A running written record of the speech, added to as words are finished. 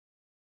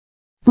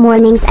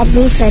Mornings at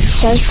Research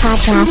Shows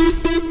Podcast.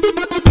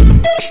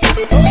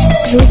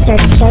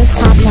 Research Shows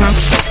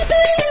Podcast.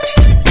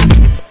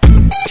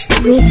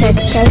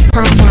 Research Shows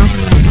Podcast.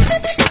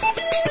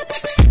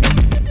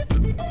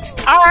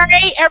 All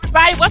right,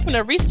 everybody, welcome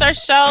to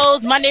Research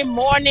Shows Monday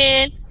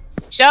morning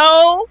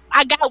show.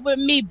 I got with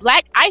me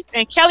Black Ice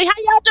and Kelly. How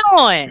y'all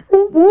doing?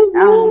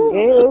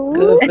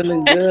 Good,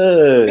 feeling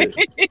good.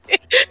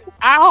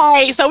 All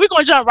right, so we're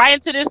gonna jump right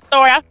into this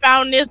story. I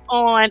found this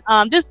on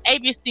this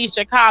ABC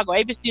Chicago,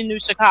 ABC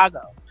News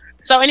Chicago.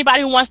 So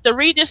anybody who wants to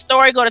read this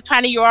story, go to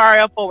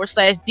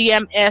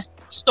tinyurl/DMS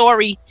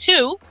story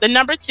 2, the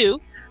number 2.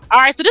 All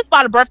right, so this is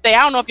about a birthday.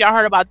 I don't know if y'all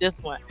heard about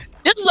this one.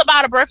 This is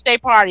about a birthday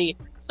party.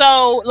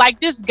 So, like,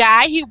 this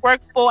guy, he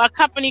worked for a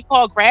company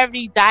called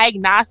Gravity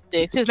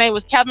Diagnostics. His name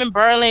was Kevin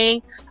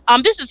Burling.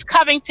 This is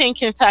Covington,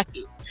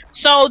 Kentucky.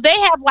 So they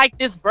have like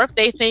this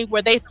birthday thing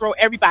where they throw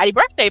everybody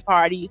birthday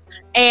parties.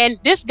 And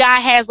this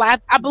guy has,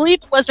 like, I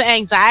believe it was an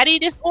anxiety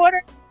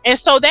disorder. And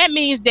so that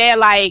means that,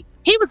 like,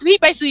 he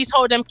basically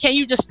told them, can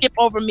you just skip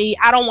over me?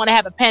 I don't want to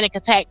have a panic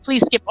attack.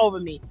 Please skip over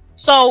me.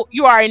 So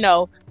you already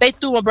know they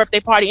threw him a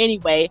birthday party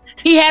anyway.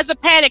 He has a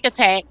panic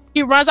attack.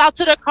 He runs out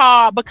to the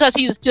car because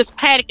he's just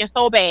panicking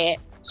so bad.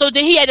 So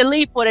then he had to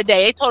leave for the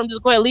day. They told him to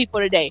just go ahead and leave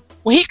for the day.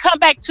 When he come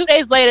back 2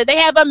 days later, they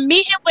have a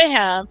meeting with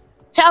him,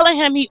 telling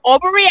him he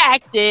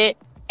overreacted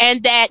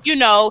and that, you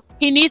know,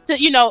 he needs to,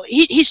 you know,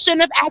 he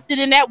shouldn't have acted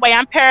in that way.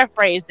 I'm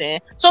paraphrasing.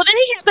 So then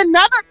he has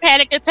another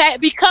panic attack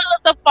because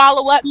of the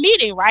follow-up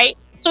meeting, right?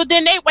 So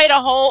then they wait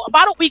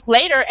about a week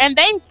later and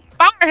they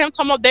fire him,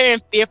 talking about they're in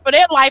fear for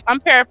their life.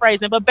 I'm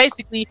paraphrasing, but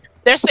basically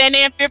they're saying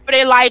they're in fear for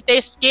their life.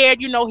 They're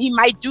scared, you know, he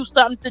might do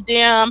something to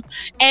them.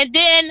 And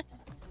then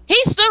he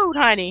sued,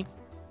 honey.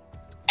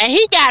 And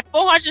he got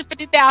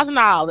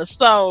 $450,000.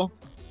 So,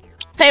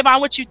 Tavon,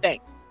 what you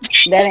think?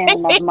 That ain't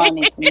enough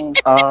money for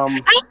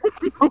me.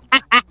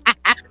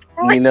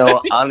 You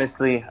know,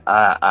 honestly,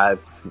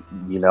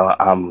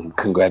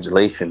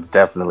 congratulations,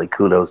 definitely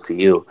kudos to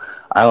you.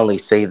 I only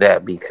say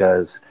that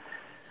because,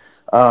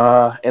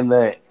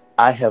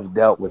 I have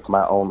dealt with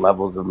my own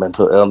levels of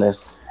mental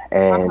illness.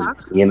 And,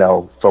 you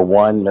know, for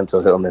one,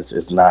 mental illness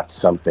is not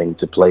something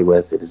to play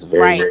with. It is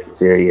very, very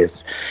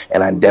serious.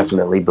 And I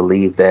definitely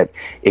believe that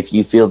if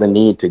you feel the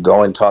need to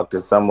go and talk to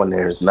someone,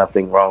 there's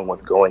nothing wrong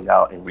with going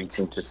out and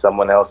reaching to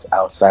someone else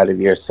outside of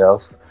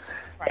yourself.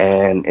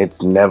 And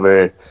it's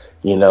never,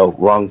 you know,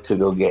 wrong to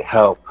go get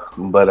help.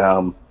 But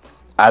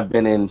I've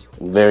been in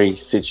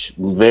various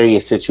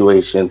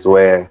situations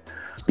where,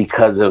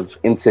 because of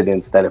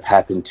incidents that have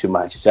happened to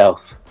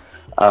myself,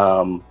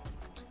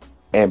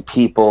 and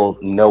people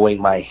knowing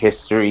my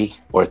history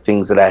or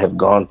things that I have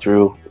gone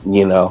through,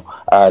 you know,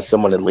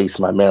 someone had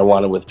laced my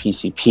marijuana with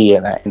PCP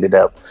and I ended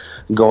up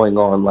going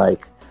on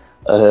like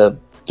a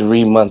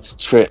 3-month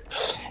trip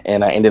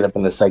and I ended up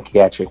in the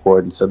psychiatric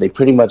ward. And so they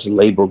pretty much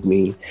labeled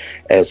me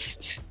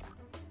as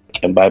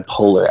and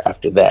bipolar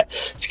after that,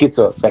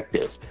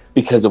 schizoaffective,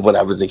 because of what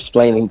I was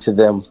explaining to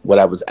them, what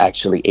I was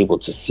actually able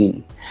to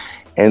see.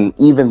 And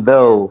even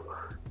though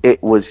it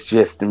was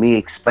just me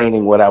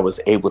explaining what I was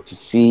able to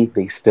see,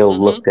 they still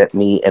looked at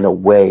me in a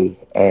way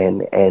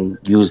and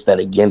used that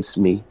against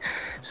me.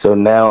 So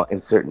now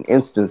in certain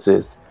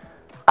instances,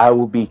 I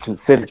will be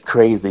considered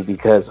crazy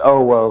because,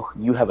 oh, well,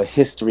 you have a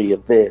history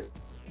of this,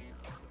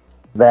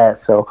 that.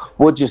 So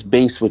we'll just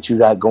base what you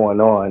got going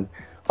on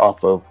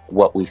off of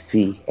what we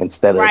see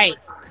instead of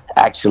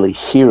actually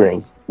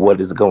hearing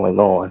what is going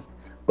on.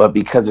 But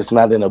because it's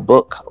not in a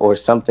book or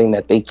something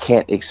that they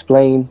can't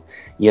explain,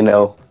 you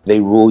know, they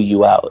rule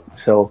you out.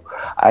 So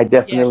I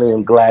definitely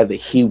am glad that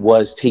he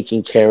was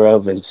taken care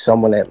of and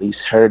someone at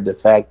least heard the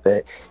fact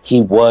that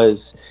he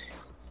was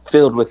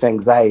filled with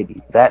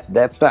anxiety.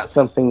 That's not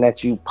something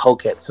that you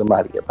poke at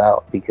somebody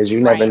about because you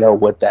never know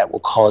what that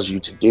will cause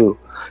you to do.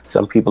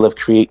 Some people have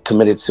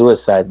committed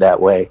suicide that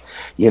way,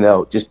 you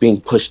know, just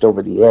being pushed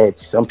over the edge.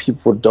 Some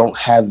people don't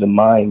have the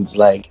minds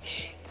like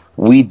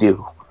we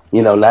do.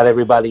 You know, not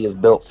everybody is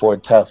built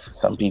Ford tough.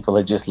 Some people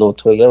are just little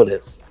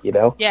Toyotas, you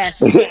know?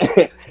 Yes.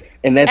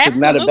 And that's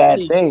not a bad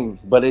thing,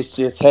 but it's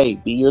just, hey,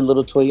 be your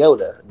little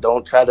Toyota.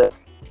 Don't try to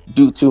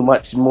do too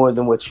much more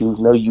than what you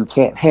know you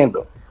can't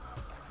handle.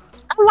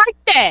 I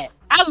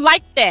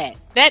like that.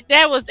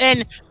 That was,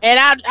 and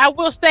I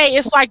will say,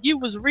 it's like you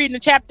was reading a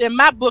chapter in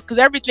my book because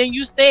everything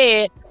you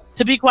said,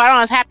 to be quite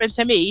honest, happened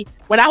to me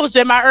when I was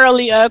in my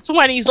early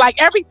 20s.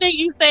 Like everything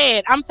you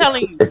said, I'm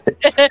telling you,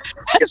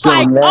 it's so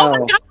like, now, oh my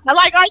God,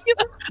 like, are you?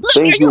 Look,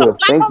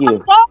 thank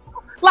you.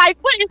 Like,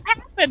 what is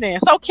happening?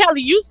 So,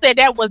 Kelly, you said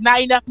that was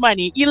not enough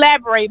money.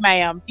 Elaborate,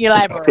 ma'am.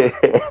 Elaborate.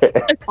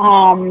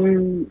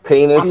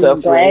 Pain and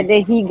I'm glad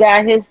that he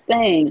got his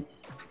thing,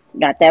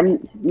 got that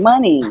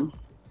money,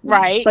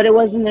 right? But it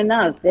wasn't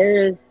enough.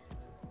 There's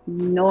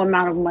no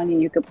amount of money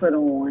you could put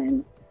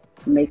on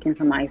making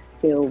somebody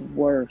feel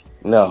worse.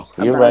 No,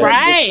 you're right.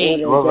 Right.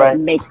 You're right.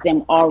 Makes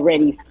them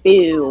already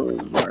feel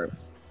worse.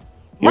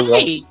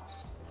 Right.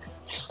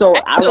 So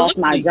I lost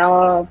my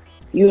job.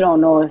 You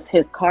don't know if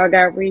his car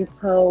got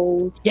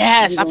repoed.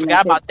 Yes, I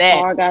forgot about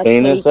that. Car got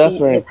taken, his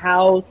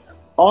house.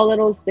 all of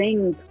those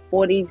things,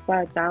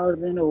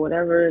 45,000 or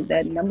whatever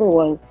that number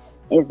was,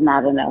 is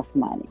not enough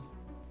money.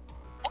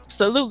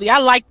 Absolutely. I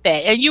like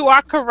that. And you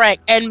are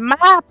correct. And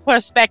my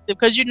perspective,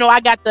 because you know I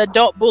got the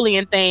adult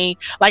bullying thing,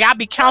 like I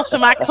be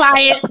counseling my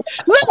client.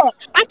 Look,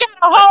 I got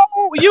a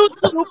whole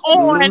YouTube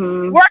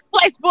on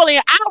workplace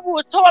bullying. I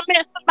will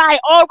torment somebody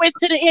all the way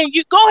to the end.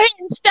 You go ahead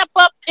and step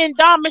up in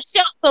Don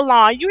Michelle's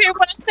salon. You hear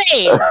what I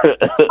said?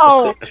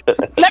 Oh,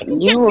 let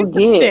me You will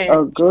get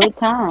a good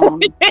time.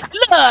 Look, I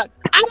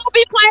don't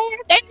be playing.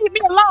 They leave me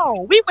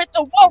alone. We went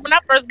to war when I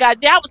first got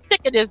there. I was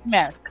sick of this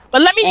mess.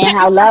 But let me And tell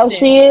how you loud something.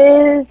 she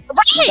is.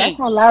 Right. That's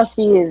how loud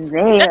she is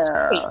there. That's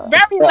right.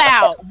 Very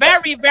loud.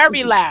 Very,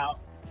 very loud.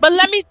 But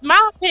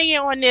my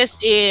opinion on this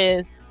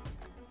is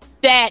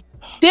that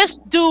this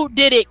dude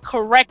did it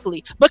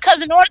correctly.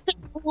 Because in order to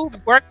prove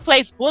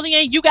workplace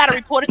bullying, you got to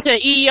report it to the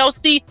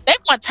EEOC. They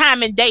want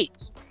time and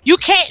dates. You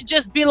can't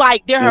just be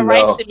like, they're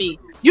harassing me.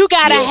 You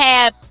got to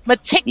have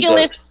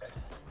meticulous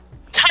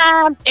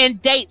times and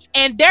dates.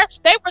 And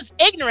they was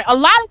ignorant. A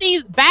lot of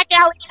these back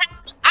alley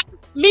texts,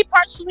 me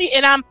personally,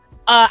 and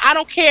I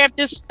don't care if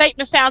this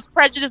statement sounds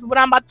prejudiced, what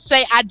I'm about to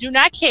say, I do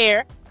not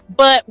care.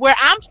 But where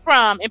I'm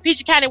from, in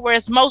PG County, where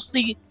it's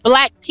mostly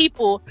black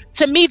people,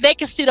 to me, they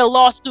can see the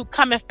lawsuit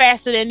coming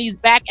faster than these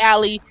back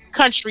alley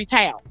country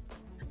towns.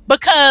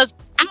 Because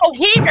out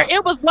here,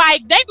 it was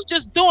like they were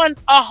just doing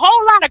a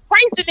whole lot of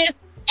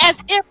craziness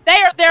as if they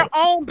are their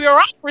own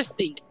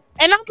bureaucracy.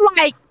 And I'm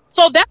like,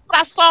 so that's what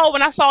I saw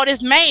when I saw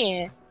this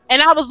man.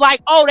 And I was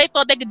like, oh, they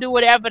thought they could do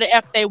whatever the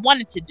F they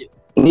wanted to do.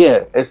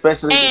 Yeah,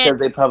 especially because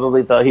they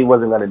probably thought he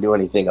wasn't going to do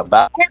anything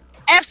about it.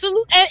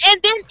 Absolutely. And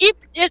then it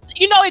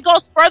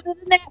goes further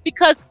than that,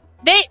 because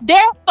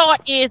their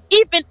thought is,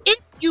 even if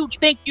you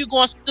think you're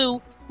going to sue,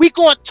 we're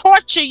going to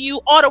torture you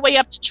all the way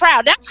up to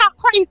trial. That's how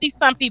crazy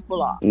some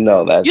people are.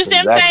 No, that's you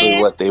see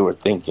exactly what they were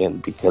thinking,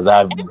 because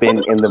I've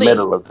been in the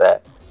middle of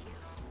that.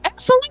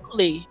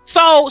 Absolutely.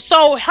 So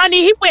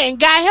honey, he went and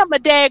got him a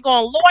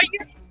daggone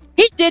lawyer.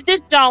 He did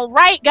this done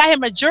right, got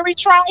him a jury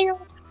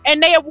trial,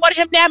 and they awarded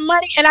him that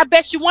money. And I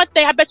bet you one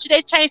thing, I bet you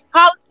they changed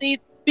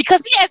policies,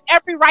 because he has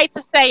every right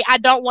to say, I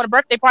don't want a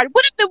birthday party.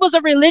 What if it was a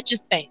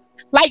religious thing?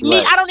 Like me,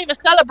 I don't even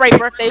celebrate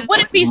birthdays.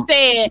 What if he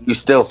said,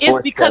 it's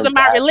because of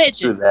my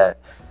religion? Right.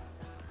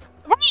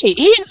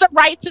 He has a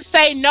right to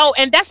say no.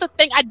 And that's the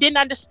thing I didn't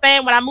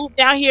understand when I moved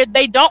down here.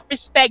 They don't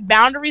respect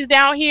boundaries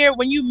down here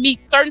when you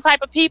meet certain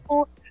type of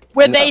people,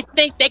 where they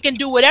think they can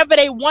do whatever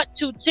they want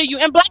to you.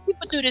 And black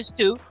people do this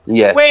too.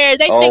 Yeah. Where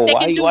they think they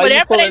can do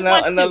whatever they want to. Why are you pulling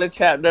out another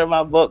chapter in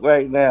my book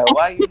right now?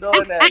 Why are you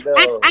doing that,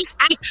 though?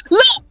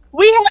 Look,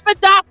 we have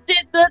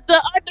adopted the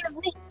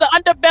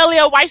underbelly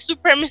of white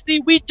supremacy.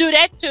 We do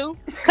that too,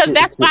 because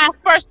that's why I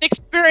first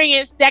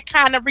experienced that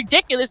kind of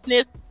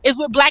ridiculousness is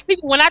with black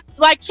people. When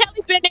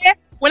Kelly been there,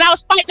 when I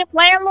was fighting the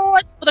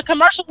landlords, for the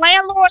commercial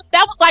landlords,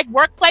 that was like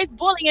workplace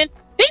bullying.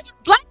 These are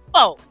black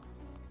folk.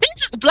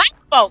 These is black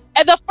folk.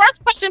 And the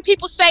first question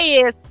people say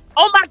is,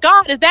 oh my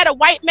God, is that a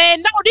white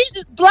man? No, these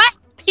is black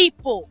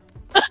people.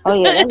 Oh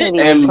yeah,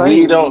 and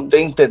we don't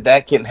think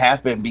that can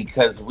happen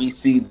because we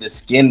see the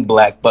skin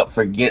black, but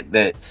forget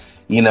that,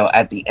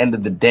 at the end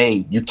of the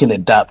day, you can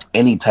adopt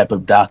any type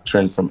of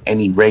doctrine from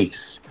any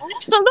race.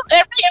 Absolutely.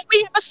 And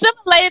we have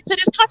assimilated to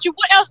this country.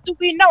 What else do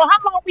we know? How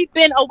long we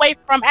been away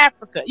from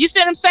Africa? You see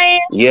what I'm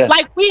saying? Yeah.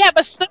 Like, we have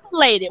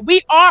assimilated.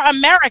 We are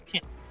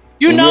American.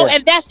 And look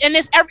at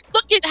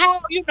how,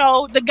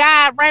 the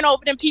guy ran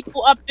over them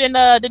people up in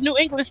the New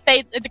England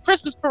states at the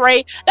Christmas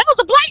parade. That was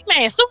a black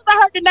man. As soon as I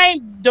heard the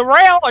name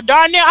Darrell or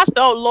Darnell, I said,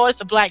 oh Lord, it's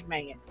a black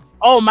man.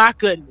 Oh my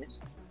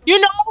goodness.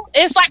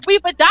 It's like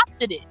we've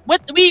adopted it.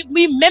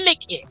 We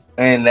mimic it.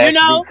 And that's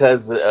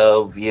because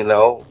of,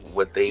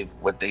 what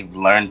they've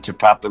learned to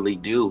properly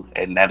do,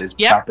 and that is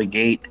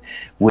propagate,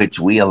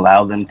 which we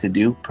allow them to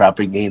do,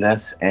 propagate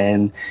us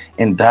and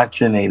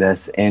indoctrinate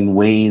us in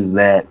ways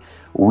that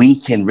we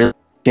can really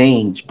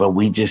change, but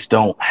we just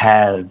don't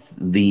have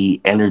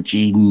the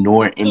energy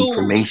nor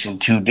information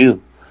to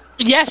do.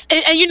 Yes,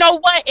 and you know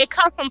what? It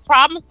comes from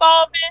problem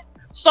solving.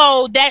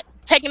 So that,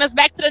 taking us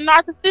back to the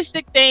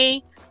narcissistic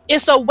thing,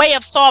 it's a way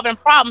of solving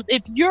problems.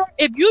 If you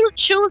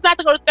choose not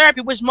to go to therapy,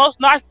 which most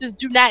narcissists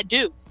do not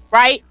do,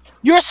 right?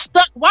 You're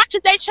stuck. Why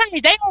should they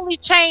change? They only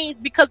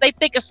change because they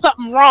think it's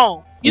something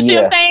wrong. You see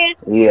what I'm saying?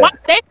 Yeah.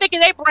 They think in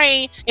their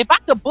brain, if I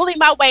could bully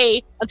my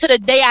way until the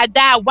day I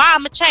die, why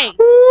I'm a change?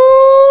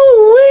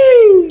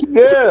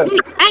 Yeah.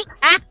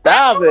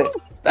 Stop it.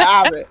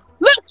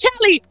 Look,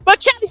 Kelly, I'll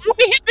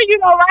be here for you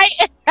though, right?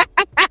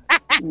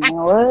 You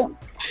know what?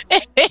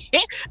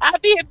 I'll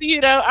be here for you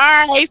though. All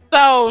right,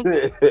 so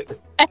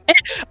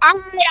I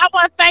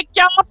want to thank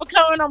y'all for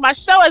coming on my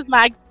show as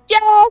my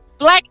guest.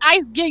 Black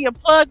Ice, give your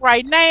plug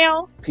right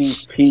now.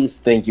 Peace.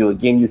 Thank you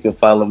again. You can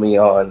follow me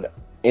on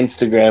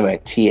Instagram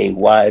at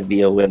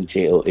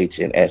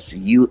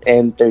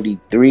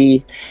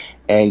TAYVONJOHNSUN33,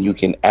 and you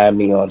can add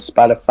me on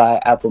Spotify,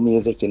 Apple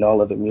Music, and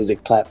all other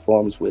music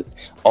platforms with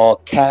all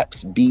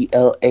caps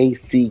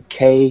BLACKI.C.E.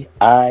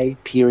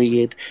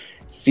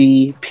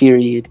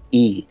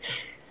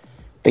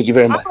 Thank you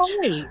very much. All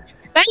right.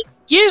 Thank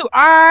you.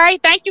 All right.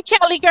 Thank you,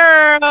 Kelly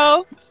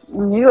girl.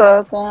 You're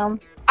welcome.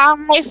 All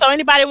right, so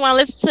anybody want to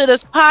listen to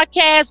this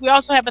podcast? We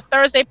also have a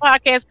Thursday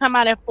podcast come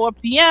out at 4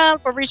 p.m.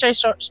 for Research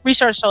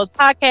Shows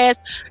podcast.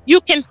 You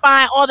can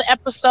find all the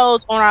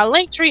episodes on our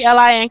link tree,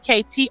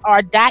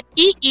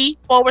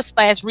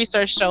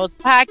 linktr.ee/Research Shows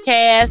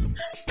podcast.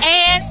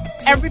 And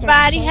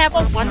everybody have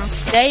a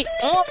wonderful day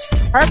on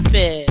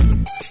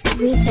purpose.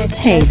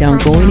 Hey,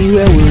 don't go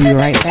anywhere. We'll be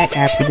right back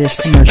after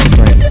this commercial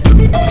break.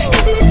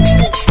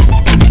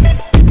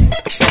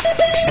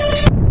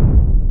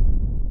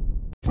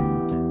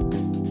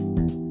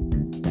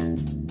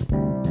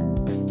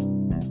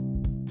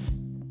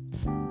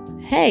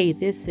 Hey,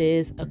 this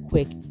is a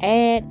quick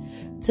ad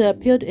to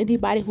appeal to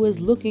anybody who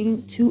is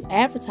looking to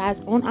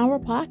advertise on our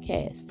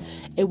podcast.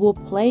 It will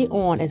play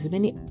on as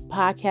many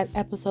podcast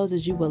episodes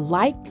as you would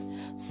like,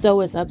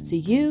 so it's up to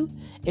you.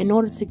 In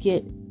order to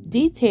get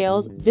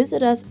details,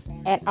 visit us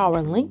at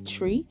our link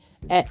tree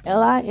at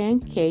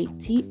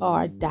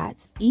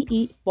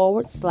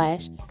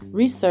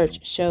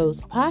linktr.ee/Research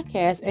Shows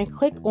podcast and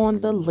click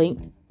on the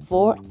link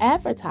for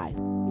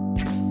advertising.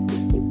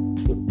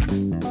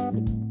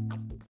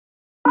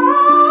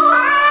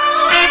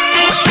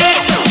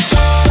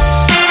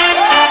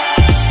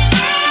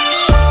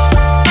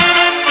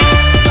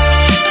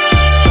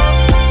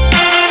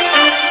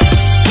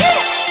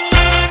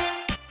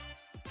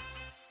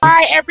 All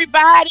right,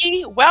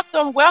 everybody,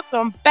 welcome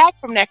back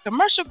from that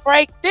commercial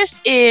break. This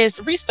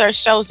is Research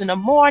Shows in the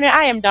Morning.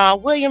 I am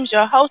Dawn Williams,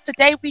 your host.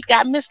 Today we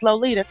got Miss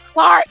Lolita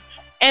Clark,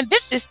 and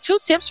this is 2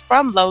 tips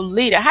from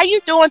Lolita. How you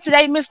doing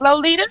today, Miss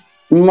Lolita?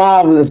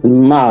 Marvelous.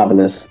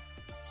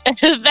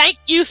 Thank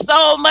you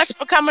so much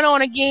for coming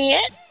on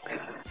again.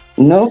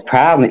 No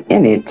problem,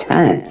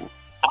 anytime.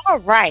 All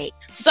right,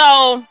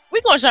 so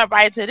we're going to jump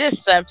right into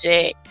this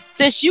subject.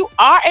 Since you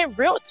are a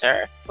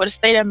realtor for the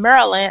state of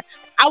Maryland,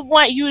 I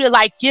want you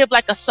to give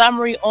a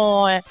summary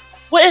on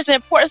what is the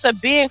importance of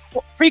being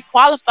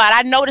pre-qualified.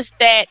 I noticed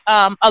that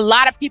a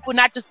lot of people,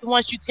 not just the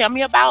ones you tell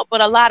me about,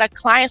 but a lot of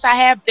clients I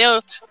have,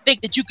 they'll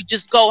think that you could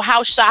just go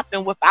house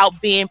shopping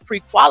without being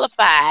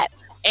pre-qualified.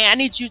 And I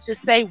need you to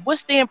say,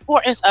 what's the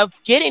importance of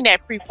getting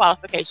that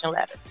pre-qualification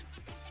letter?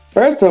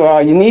 First of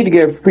all, you need to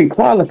get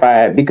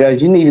pre-qualified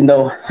because you need to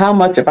know how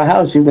much of a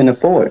house you can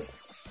afford.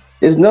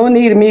 There's no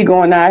need of me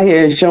going out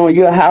here and showing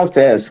you a house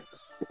that's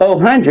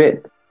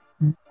 $400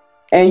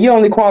 and you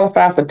only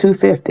qualify for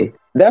 $250.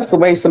 That's a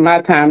waste of my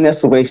time.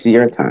 That's a waste of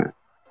your time.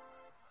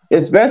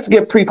 It's best to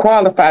get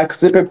pre-qualified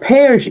because it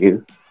prepares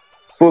you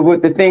for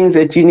what the things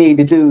that you need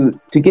to do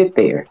to get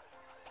there.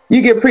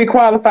 You get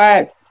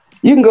pre-qualified,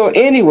 you can go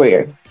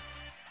anywhere,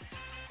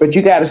 but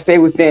you got to stay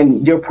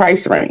within your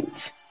price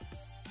range.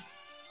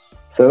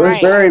 So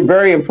it's very,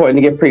 very important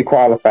to get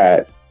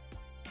pre-qualified.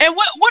 And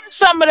what are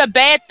some of the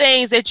bad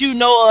things that you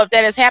know of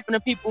that has happened to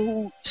people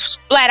who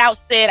flat out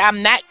said,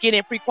 I'm not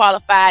getting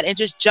pre-qualified and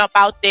just jump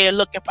out there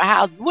looking for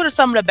houses? What are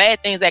some of the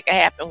bad things that can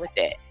happen with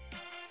that?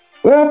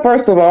 Well,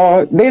 first of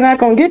all, they're not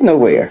going to get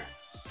nowhere.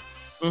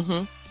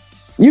 Mm-hmm.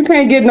 You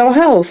can't get no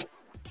house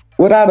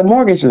without a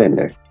mortgage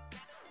lender.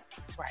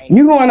 Right.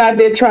 You going out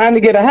there trying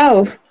to get a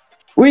house,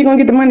 where you going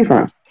to get the money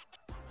from?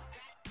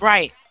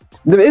 Right.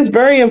 It's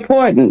very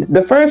important.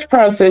 The first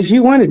process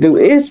you want to do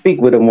is speak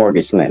with a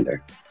mortgage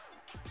lender.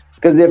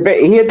 Because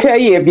he'll tell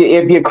you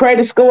if your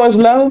credit score is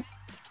low,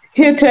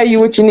 he'll tell you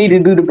what you need to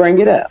do to bring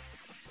it up.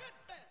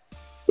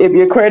 If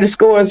your credit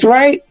score is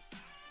right,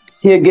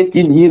 he'll get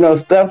you,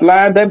 stuff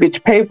lined up, get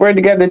your paperwork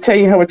together, tell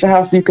you how much a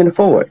house you can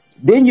afford.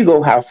 Then you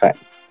go house hunting.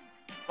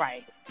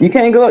 Right. You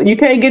can't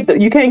get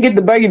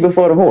the buggy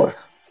before the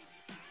horse.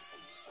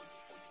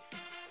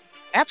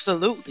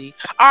 Absolutely.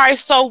 All right.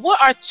 So, what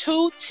are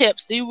 2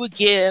 tips that you would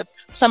give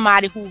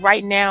somebody who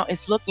right now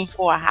is looking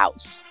for a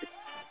house?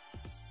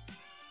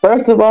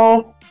 First of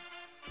all,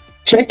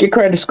 check your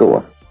credit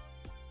score.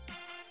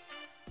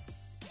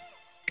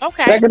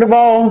 Okay. Second of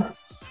all,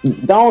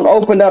 don't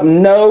open up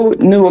no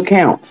new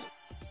accounts.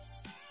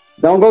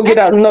 Don't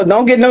get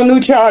no new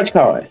charge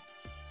card.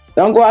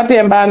 Don't go out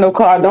there and buy no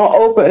car. Don't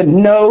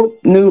open no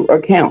new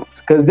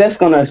accounts because that's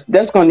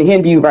gonna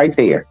hinder you right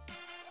there.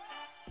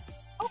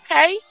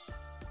 Okay.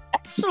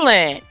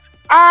 Excellent.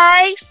 All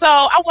right. So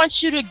I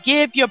want you to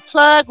give your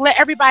plug. Let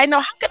everybody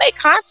know, how can they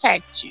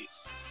contact you?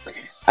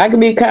 I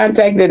can be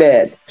contacted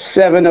at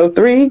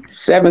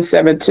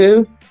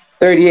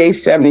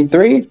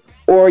 703-772-3873,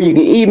 or you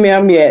can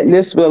email me at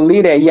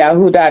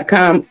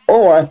lolita@yahoo.com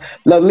or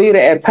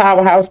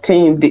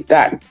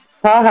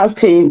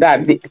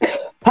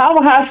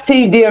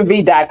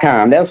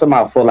lolita@powerhouseteamdmv.com. That's a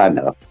mouthful, I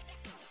know.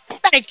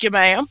 Thank you,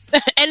 ma'am.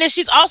 And then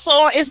she's also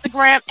on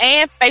Instagram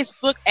and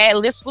Facebook at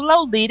List with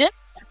Lolita.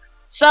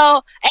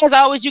 So, as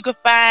always, you can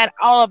find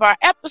all of our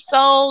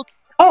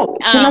episodes. Oh,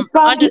 can I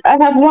stop you? I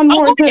have one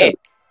more tip.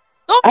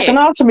 You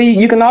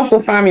can also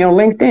find me on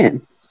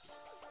LinkedIn.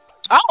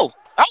 Oh,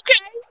 okay.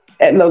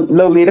 At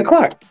Lolita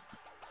Clark.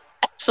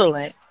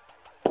 Excellent.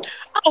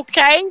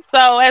 Okay,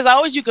 so as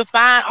always, you can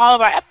find all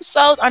of our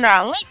episodes under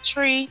our link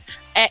tree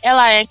at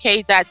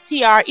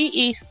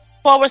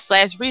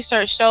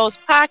link.tree/Research Shows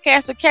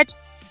podcast to catch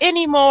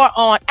anymore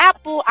on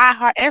Apple,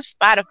 iHeart, and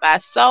Spotify.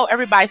 So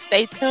everybody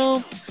stay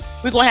tuned.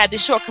 We're going to have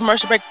this short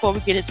commercial break before we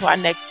get into our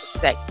next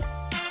segment.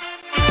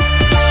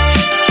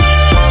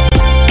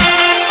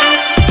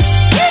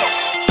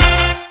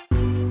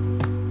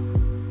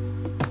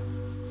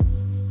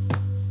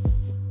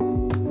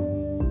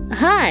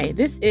 Hi,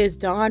 this is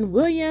Dawn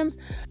Williams.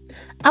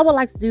 I would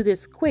like to do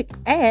this quick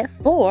ad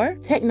for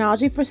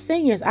Technology for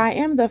Seniors. I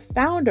am the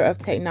founder of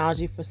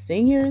Technology for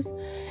Seniors,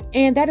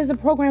 and that is a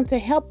program to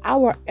help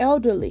our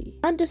elderly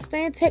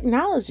understand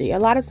technology. A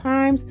lot of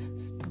times,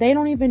 they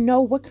don't even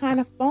know what kind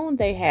of phone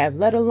they have,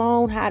 let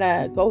alone how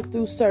to go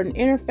through certain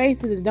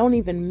interfaces, and don't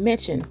even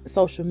mention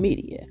social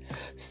media.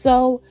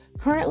 So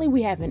currently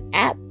we have an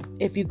app.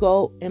 If you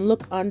go and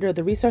look under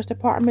the research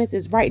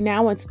departments, right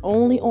now it's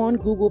only on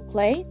Google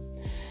Play.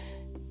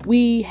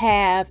 We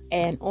have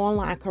an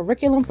online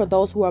curriculum for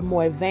those who are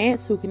more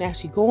advanced, who can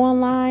actually go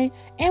online.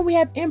 And we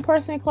have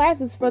in-person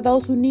classes for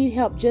those who need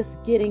help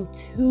just getting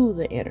to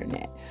the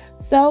internet.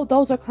 So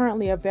those are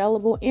currently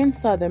available in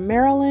Southern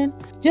Maryland.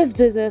 Just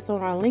visit us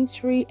on our link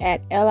tree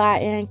at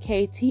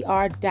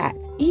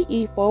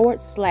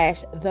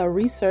linktr.ee/the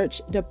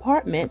research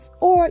departments,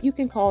 or you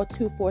can call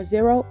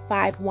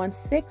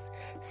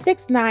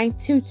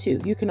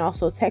 240-516-6922. You can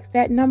also text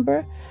that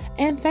number.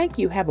 And thank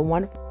you. Have a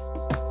wonderful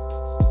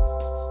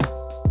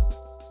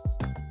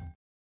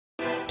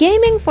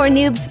Gaming for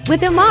Noobs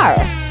with Umar.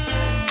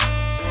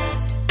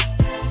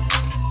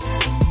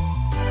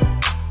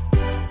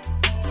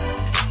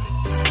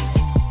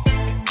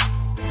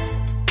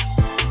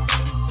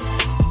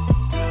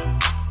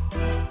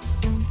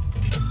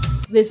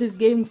 This is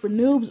Gaming for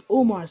Noobs,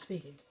 Umar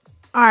speaking.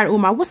 All right,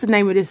 Umar, what's the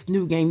name of this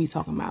new game you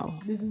talking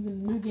about? This is a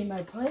new game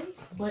I play,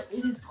 but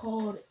it is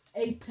called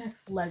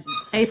Apex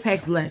Legends.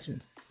 Apex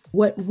Legends.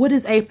 What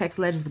is Apex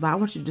Legends about? I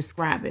want you to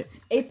describe it.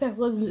 Apex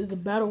Legends is a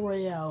battle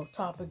royale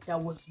topic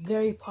that was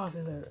very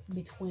popular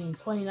between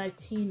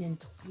 2019 and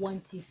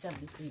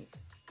 2017.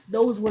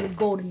 Those were the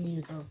golden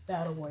years of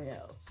battle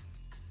royales.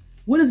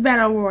 What is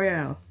battle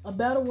royale? A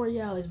battle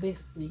royale is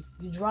basically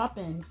you drop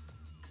in,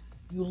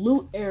 you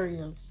loot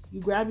areas,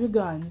 you grab your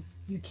guns,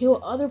 you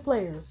kill other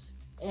players,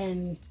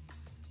 and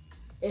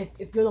if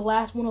you're the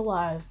last one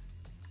alive,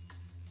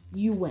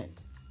 you win.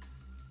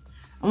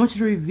 I want you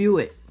to review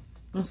it.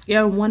 On a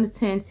scale of 1 to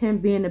 10, 10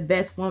 being the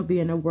best, 1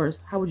 being the worst,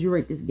 how would you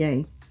rate this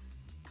game?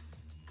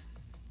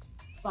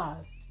 5.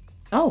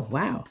 Oh,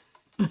 wow.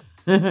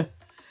 All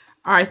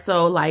right,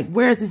 so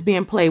where is this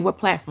being played? What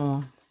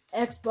platform?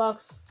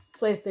 Xbox,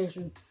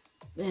 PlayStation,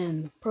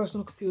 and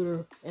personal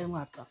computer and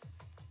laptop.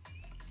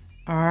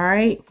 All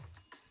right.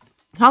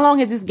 How long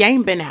has this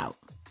game been out?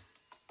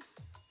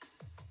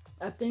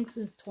 I think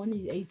since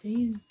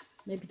 2018,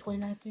 maybe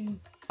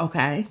 2019.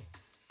 Okay.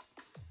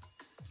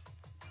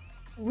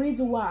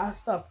 Reason why I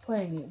stopped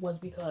playing it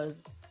was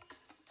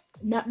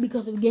not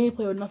because of the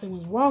gameplay or nothing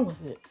was wrong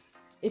with it.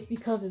 It's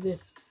because of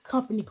this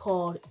company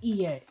called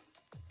EA.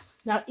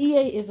 Now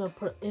EA is a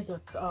what do you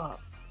call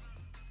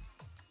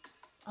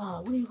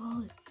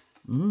it?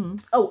 Mm-hmm.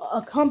 Oh,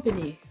 a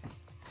company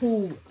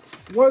who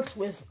works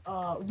with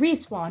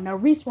Respawn. Now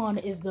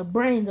Respawn is the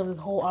brains of this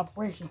whole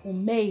operation, who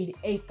made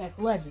Apex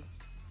Legends,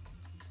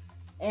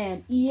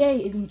 and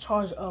EA is in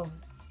charge of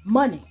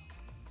money.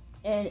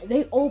 And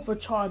they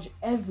overcharge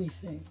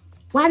everything.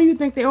 Why do you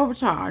think they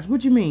overcharge?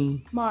 What do you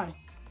mean?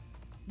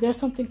 There's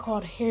something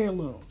called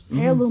heirlooms.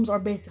 Mm-hmm. Heirlooms are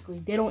basically,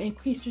 they don't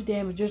increase your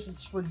damage,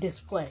 just for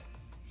display.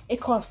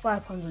 It costs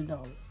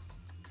 $500.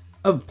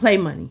 Of play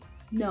money?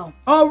 No.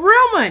 Oh,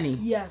 real money?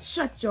 Yes.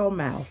 Shut your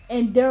mouth.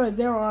 And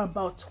there are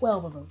about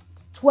 12 of them.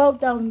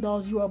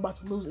 $12,000 you are about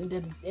to lose, and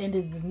it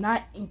does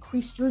not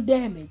increase your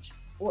damage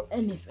or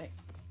anything.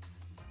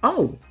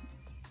 Oh.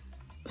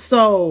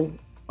 So...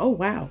 Oh,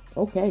 wow.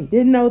 Okay.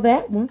 Didn't know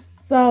that one.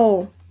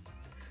 So,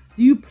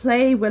 do you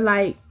play with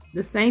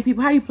the same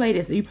people? How do you play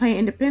this? Are you playing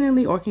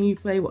independently, or can you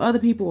play with other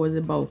people, or is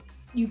it both?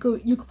 You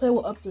could play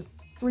with up to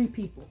 3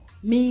 people.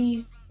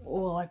 Me,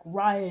 or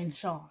Raya and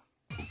Sean.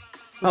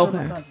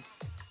 Okay.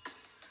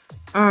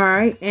 All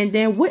right. And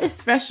then what is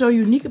special or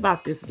unique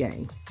about this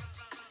game?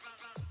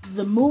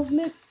 The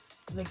movement,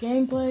 the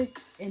gameplay,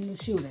 and the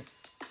shooting.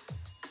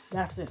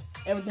 That's it.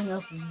 Everything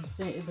else is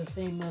the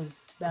same as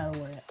Battle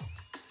Royale.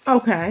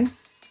 Okay.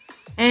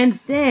 And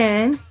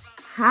then,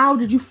 how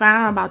did you find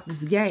out about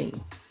this game?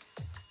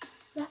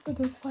 That's a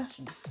good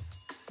question.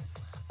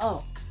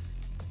 Oh,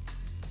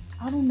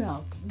 I don't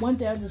know. One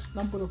day I just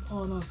stumbled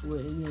upon us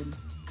with it. And...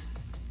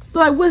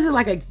 So, was it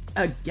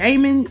a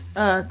gaming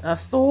a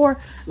store,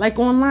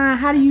 online?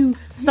 How do you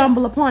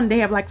stumble upon it? They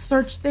have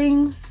search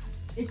things?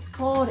 It's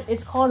called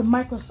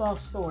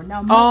Microsoft Store.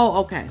 Now,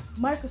 okay.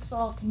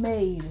 Microsoft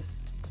made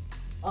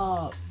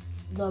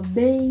the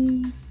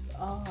Bing.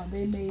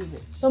 They made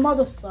some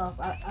other stuff.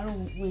 I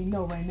don't really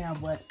know right now,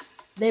 but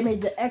they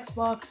made the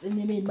Xbox and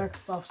they made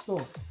Microsoft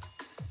Store.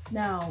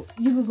 Now,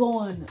 you could go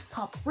on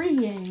top free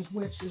games,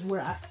 which is where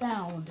I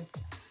found.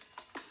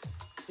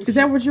 Is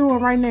that what you're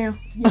on right now?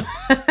 Yeah,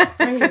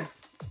 right here.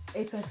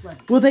 Apex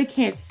Legends. Well, they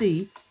can't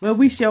see. Well,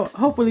 we show.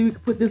 Hopefully, we can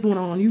put this one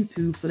on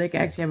YouTube so they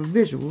can actually have a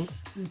visual.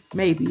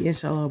 Maybe,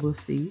 inshallah, we'll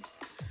see.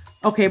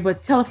 Okay,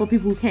 but tell it for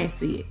people who can't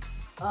see it.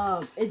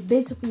 It's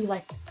basically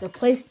like the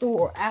Play Store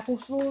or Apple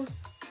Store,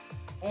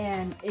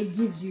 and it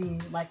gives you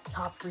like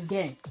top free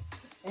games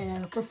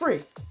and for free.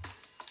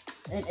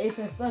 And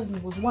Apex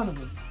Legends was one of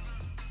them.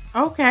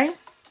 Okay.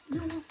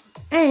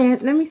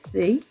 And let me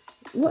see.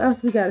 What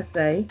else we gotta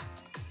say?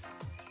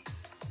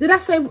 Did I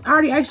say I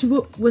already asked you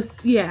what was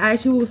I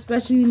asked you what was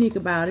special unique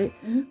about it?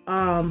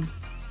 Mm-hmm.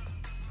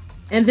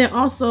 And then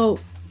also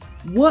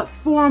what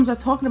forums are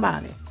talking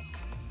about it?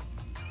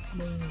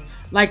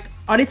 Like,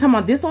 are they talking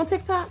about this on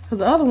TikTok? Because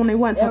the other one they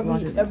weren't talking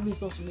about it. Every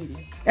social media.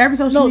 Every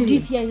social media.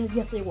 No, GTA,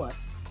 yes they was.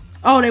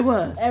 Oh, they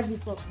was. Every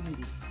social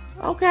media.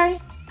 Okay.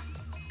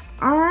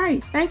 All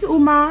right. Thank you,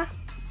 Umar.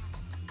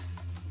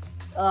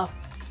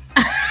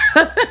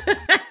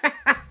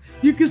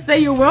 You can say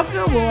you're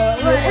welcome or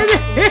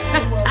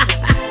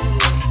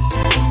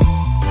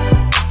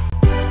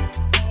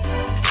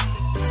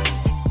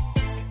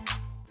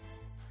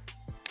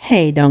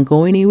Hey, don't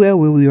go anywhere.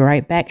 We'll be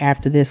right back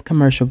after this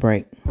commercial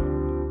break.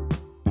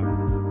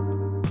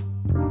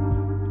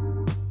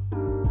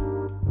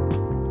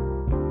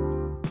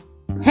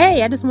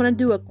 Hey, I just want to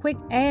do a quick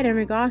ad in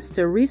regards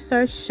to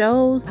Research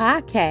Shows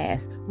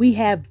podcast. We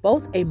have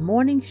both a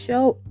morning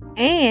show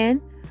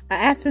and an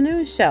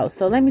afternoon show.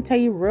 So let me tell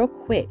you real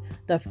quick.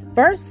 The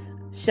first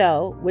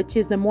show, which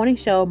is the morning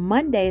show,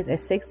 Mondays at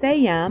 6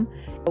 a.m.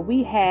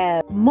 We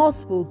have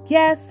multiple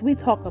guests. We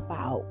talk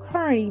about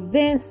current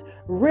events,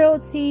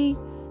 realty,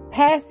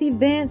 past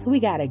events. We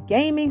got a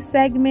gaming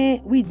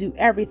segment. We do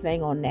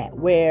everything on that,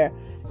 where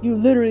you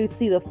literally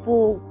see the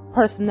full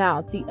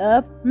personality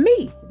of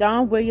me,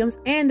 Dawn Williams,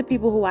 and the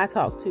people who I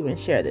talk to and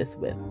share this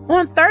with.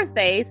 On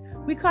Thursdays,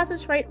 we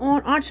concentrate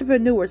on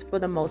entrepreneurs for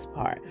the most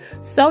part.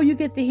 So you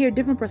get to hear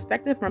different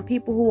perspectives from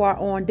people who are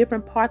on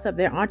different parts of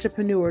their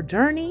entrepreneur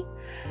journey.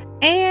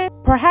 And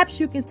perhaps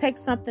you can take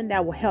something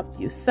that will help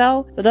you.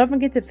 So don't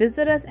forget to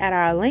visit us at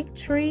our link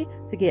tree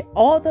to get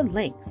all the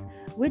links,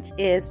 which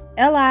is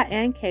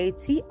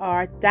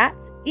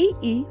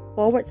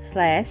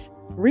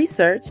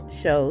linktr.ee/Research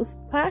Shows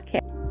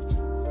Podcast.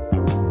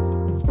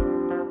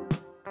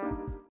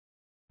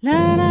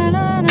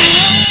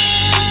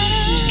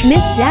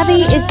 Miss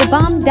Debbie is the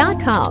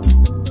bomb.com.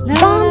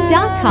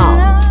 Bomb.com.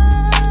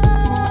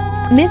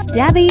 Miss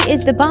Debbie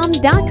is the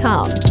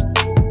bomb.com.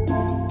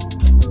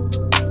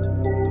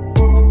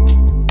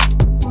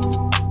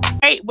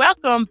 Great,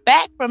 welcome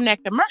back from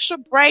that commercial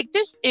break.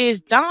 This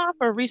is Dawn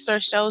for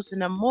Research Shows in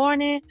the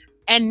Morning,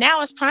 and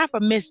now it's time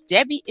for Miss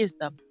Debbie is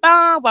the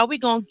bomb. While we're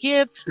gonna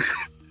give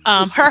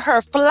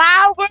her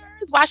flowers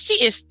while she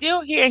is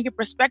still here and get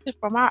perspective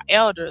from our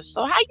elders.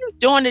 So how you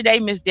doing today,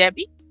 Miss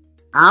Debbie?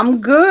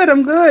 I'm good.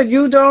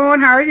 You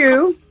doing? How are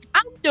you?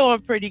 I'm doing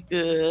pretty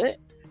good.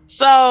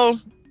 So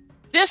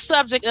this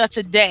subject of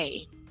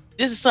today,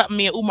 this is something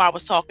me and Umar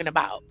was talking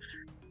about.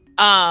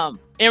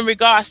 In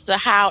regards to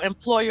how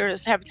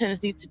employers have a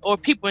tendency to, or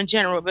people in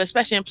general, but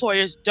especially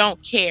employers,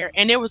 don't care.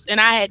 And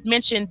I had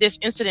mentioned this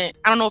incident.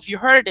 I don't know if you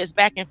heard this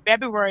back in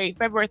February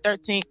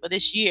 13th of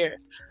this year,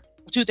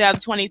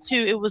 2022.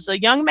 It was a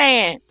young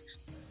man,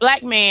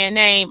 black man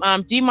named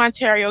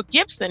DeMontario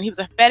Gibson. He was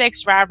a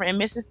FedEx driver in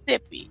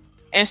Mississippi.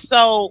 And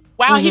so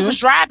while he was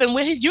driving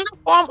with his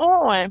uniform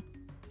on,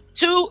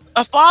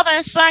 a father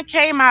and son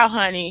came out,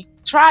 honey,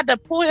 tried to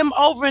pull him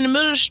over in the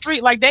middle of the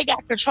street like they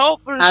got control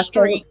for the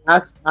street.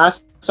 I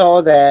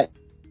saw that.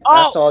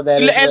 I saw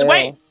that as well.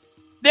 Wait,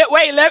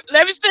 let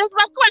me finish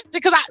my question,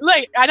 because I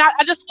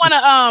just want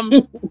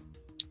to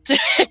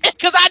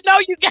because I know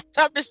you got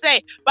something to say,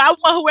 but I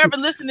want whoever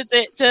listening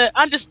to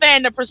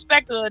understand the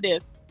perspective of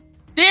this.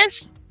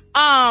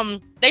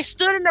 They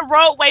stood in the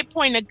roadway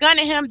pointing a gun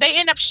at him. They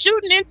end up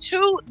shooting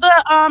into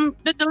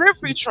the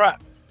delivery truck.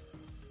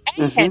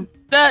 And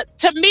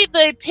to me,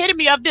 the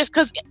epitome of this,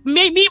 because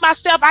me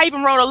myself, I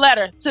even wrote a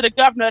letter to the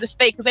governor of the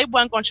state because they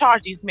wasn't going to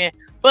charge these men.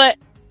 But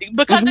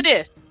because of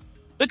this,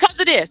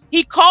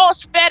 he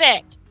calls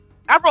FedEx.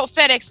 I wrote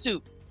FedEx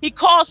too. He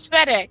calls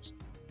FedEx.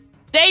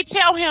 They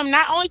tell him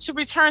not only to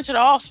return to the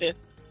office,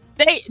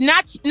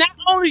 not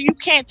only you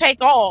can't take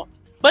off,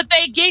 but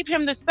they gave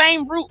him the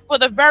same route for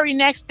the very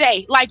next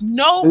day. Like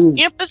no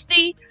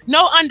empathy,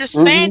 no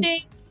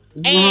understanding.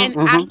 And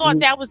I thought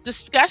that was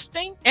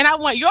disgusting. And I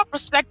want your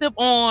perspective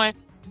on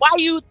why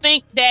you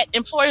think that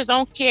employers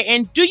don't care,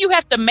 and do you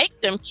have to make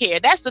them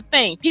care? That's the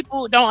thing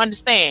people don't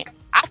understand.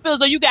 I feel as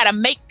though you got to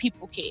make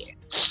people care.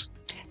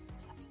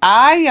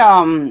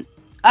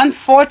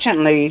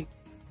 Unfortunately,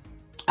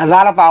 a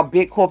lot of our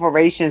big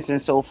corporations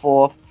and so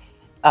forth,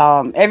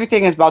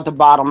 everything is about the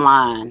bottom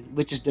line,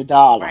 which is the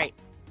dollar. Right.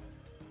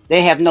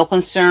 They have no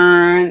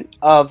concern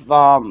of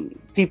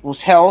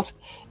people's health.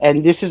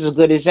 And this is a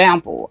good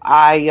example.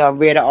 I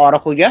read an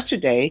article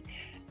yesterday,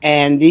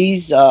 and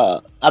these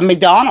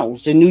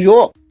McDonald's in New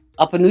York,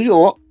 up in New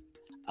York,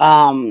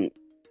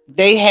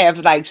 they have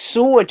like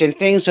sewage and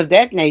things of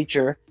that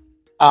nature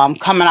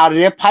coming out of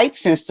their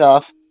pipes and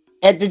stuff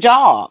at the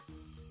job.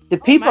 The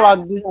Oh people my. are,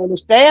 the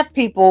staff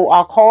people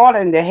are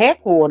calling the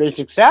headquarters,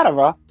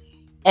 etc.,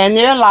 and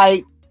they're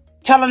like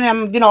telling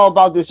them,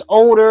 about this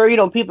odor.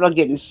 People are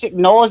getting sick,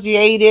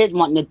 nauseated,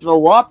 wanting to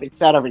throw up,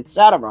 etc.,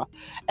 etc.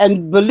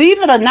 And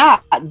believe it or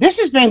not, this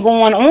has been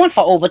going on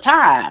for over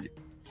time,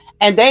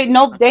 and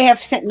they have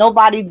sent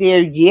nobody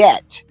there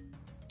yet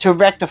to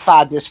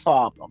rectify this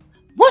problem.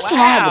 What's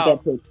wrong with Wow.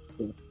 that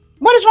picture?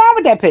 What is wrong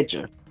with that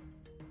picture?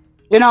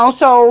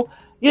 So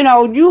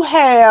you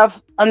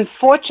have,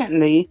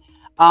 unfortunately,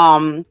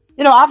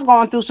 I've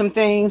gone through some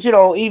things,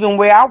 even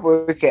where I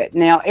work at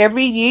now.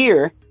 Every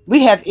year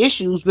we have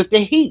issues with the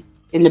heat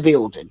in the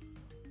building.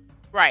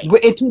 Right.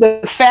 To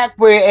the fact,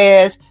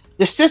 whereas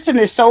the system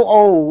is so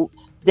old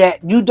that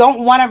you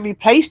don't want to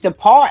replace the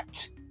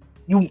parts.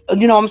 You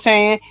know what I'm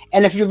saying?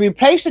 And if you're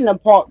replacing the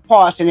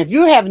parts, and if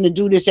you're having to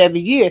do this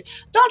every year,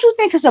 don't you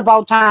think it's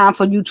about time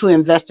for you to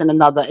invest in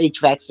another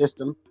HVAC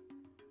system?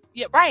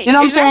 Yeah. Right. You know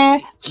what I'm saying?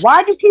 Exactly.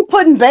 Why do you keep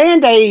putting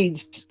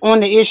band-aids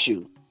on the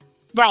issue?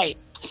 Right.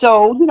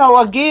 So,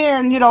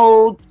 again,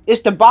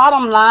 it's the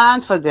bottom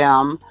line for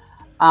them.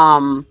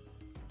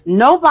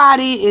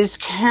 Nobody is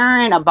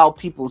caring about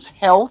people's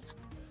health,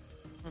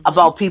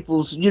 about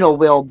people's,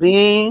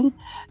 well-being.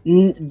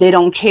 They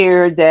don't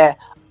care that,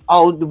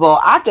 oh,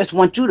 well, I just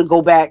want you to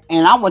go back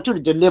and I want you to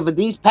deliver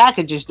these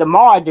packages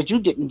tomorrow that you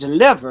didn't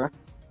deliver.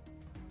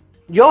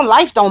 Your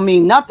life don't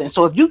mean nothing.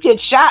 So if you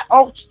get shot,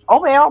 oh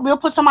well, we'll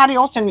put somebody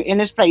else in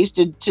this place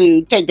to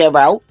take that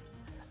route.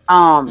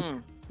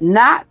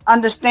 Not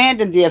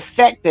understanding the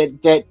effect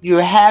that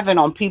you're having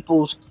on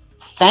people's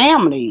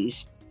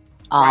families,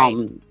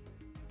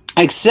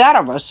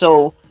 etc.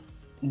 So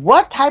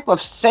what type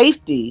of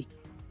safety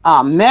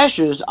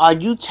measures are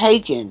you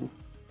taking,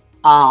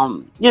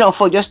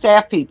 for your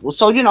staff people?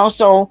 So,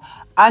 so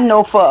I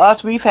know for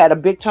us, we've had a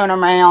big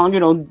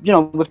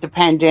turnaround, with the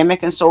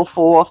pandemic and so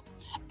forth.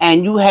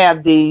 And you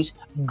have these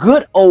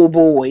good old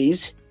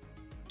boys,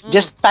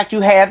 just like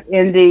you have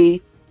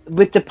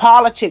with the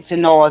politics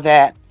and all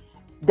that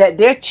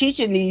they're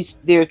teaching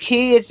their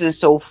kids and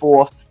so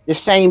forth the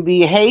same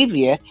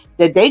behavior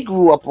that they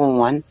grew up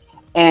on,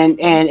 and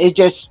it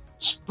just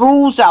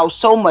spews out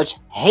so much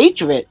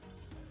hatred.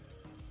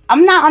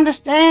 I'm not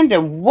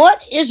understanding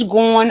what is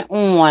going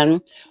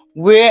on,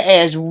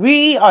 whereas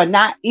we are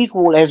not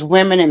equal as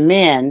women and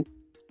men,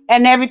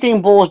 and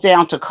everything boils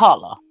down to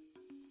color.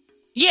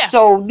 Yeah.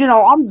 So,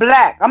 I'm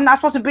black. I'm not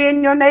supposed to be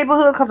in your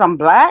neighborhood because I'm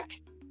black?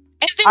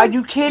 Are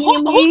you kidding me?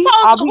 Who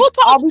told you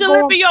to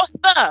deliver your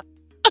stuff?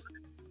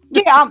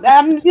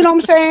 Yeah, you know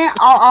what I'm saying?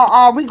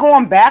 Are we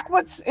going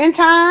backwards in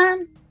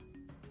time?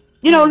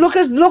 Look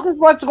at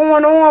what's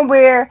going on,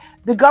 where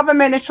the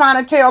government is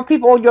trying to tell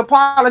people, your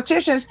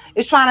politicians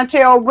is trying to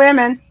tell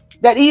women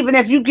that even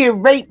if you get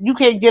raped, you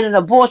can't get an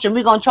abortion.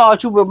 We're going to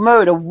charge you with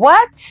murder.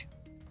 What?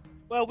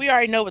 Well, we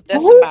already know what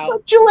that's Who about.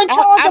 put you in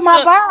charge of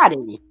my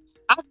body?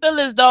 I feel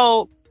as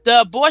though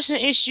the abortion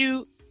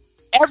issue,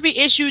 every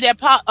issue that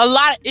a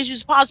lot of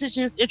issues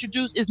politicians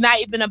introduce is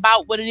not even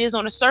about what it is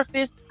on the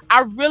surface.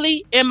 I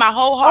really, in my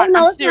whole heart,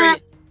 I'm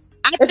serious.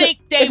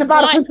 It's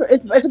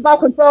about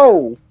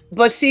control.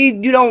 But see,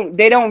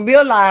 they don't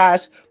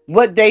realize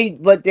what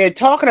they're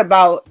talking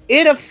about.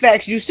 It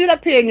affects you. Sit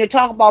up here and you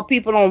talk about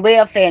people on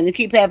welfare and you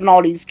keep having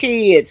all these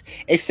kids,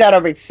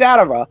 etc.,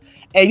 etc.,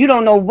 and you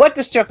don't know what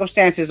the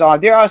circumstances are.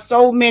 There are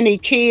so many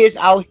kids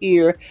out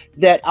here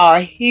that are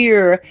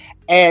here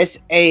as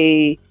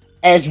a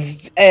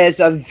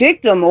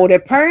victim, or their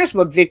parents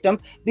were victim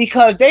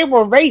because they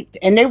were raped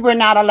and they were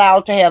not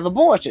allowed to have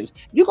abortions.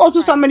 You go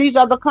to some of these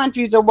other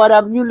countries or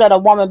whatever, you let a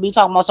woman be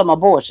talking about some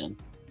abortion.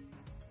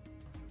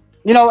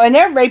 And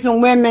they're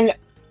raping women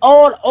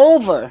all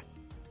over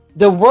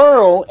the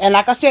world. And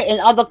like I said, in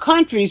other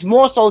countries,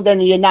 more so than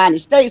the United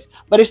States,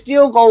 but it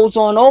still goes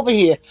on over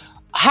here.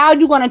 How are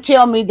you going to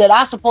tell me that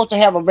I'm supposed to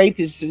have a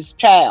rapist's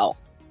child?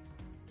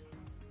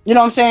 You know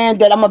what I'm saying?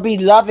 That I'm going to be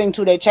loving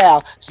to that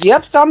child.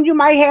 Yep, some of you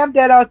might have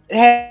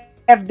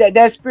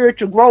that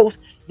spiritual growth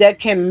that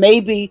can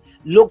maybe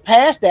look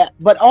past that,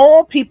 but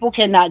all people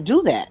cannot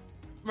do that.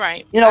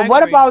 Right.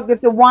 What about if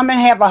the woman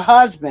have a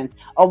husband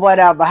or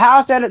whatever?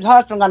 How's that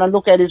husband going to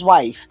look at his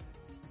wife?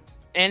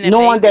 And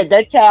knowing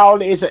that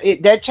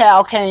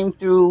child came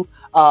through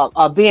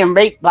being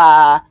raped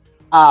by,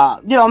 you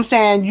know what I'm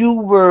saying? You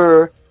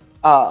were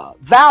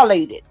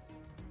violated.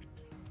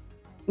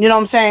 You know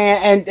what I'm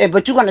saying?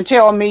 But you're going to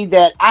tell me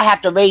that I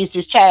have to raise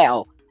this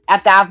child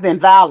after I've been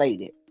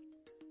violated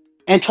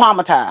and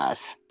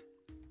traumatized.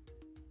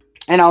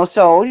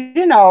 So,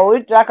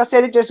 like I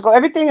said,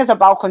 everything is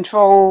about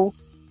control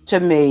to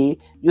me.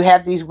 You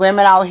have these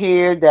women out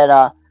here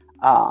that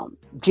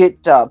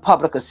get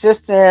public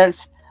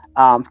assistance,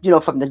 from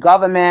the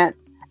government.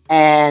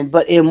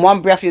 But in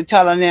one breath, you're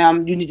telling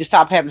them you need to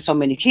stop having so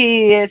many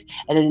kids.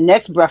 And in the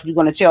next breath, you're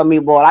going to tell me,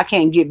 well, I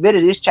can't get rid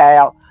of this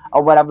child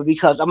or whatever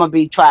because I'm going to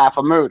be tried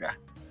for murder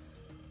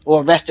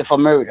or arrested for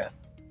murder.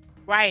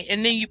 Right.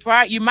 And then you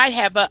might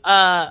have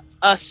a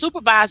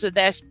supervisor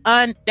that's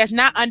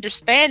not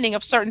understanding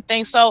of certain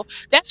things. So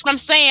that's what I'm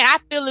saying. I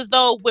feel as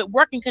though with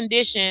working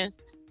conditions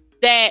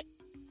that,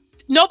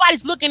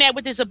 nobody's looking at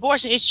with this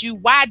abortion issue.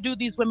 Why do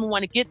these women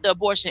want to get the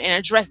abortion and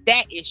address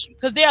that issue?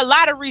 Because there are a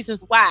lot of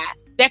reasons why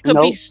that could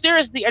be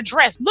seriously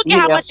addressed. Look at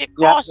how much it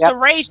costs to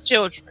raise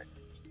children.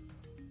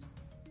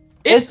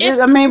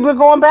 I mean, we're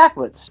going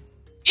backwards.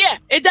 Yeah,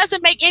 it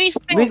doesn't make any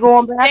sense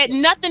that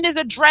nothing is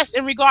addressed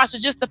in regards to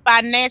just the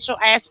financial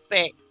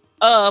aspect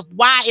of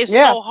why it's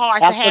so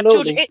hard to have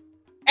children.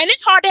 And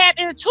it's hard to have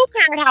in a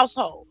 2-parent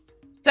household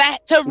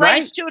to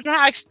raise children,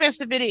 how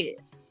expensive it is.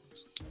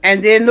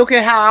 And then look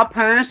at how our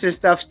parents and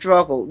stuff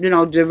struggle, you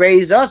know, to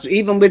raise us,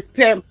 even with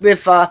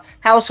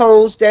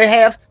households that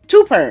have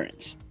 2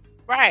 parents.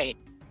 Right.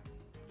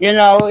 You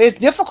know, it's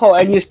difficult,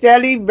 and you're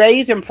steadily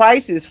raising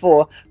prices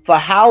for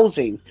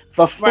housing,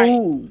 for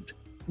food.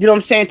 You know what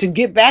I'm saying? To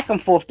get back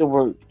and forth to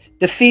work,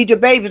 to feed your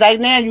babies. Like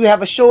now, you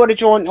have a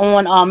shortage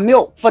on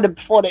milk for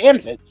the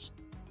infants.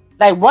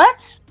 Like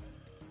what?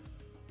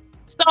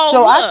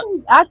 So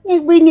I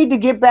think we need to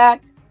get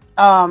back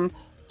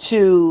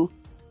to,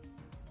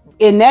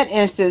 in that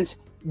instance,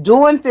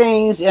 doing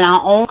things in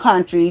our own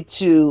country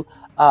to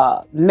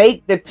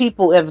make the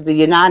people of the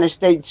United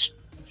States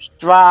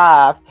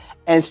strive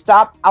and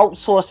stop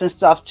outsourcing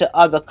stuff to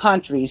other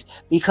countries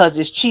because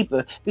it's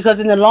cheaper. Because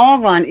in the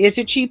long run, is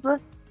it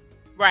cheaper?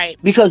 Right.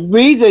 Because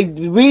we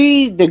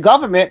the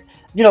government,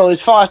 you know,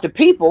 as far as the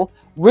people,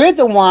 we're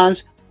the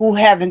ones who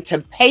having to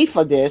pay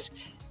for this.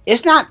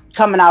 It's not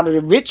coming out of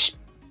the rich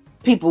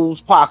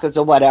people's pockets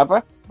or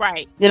whatever.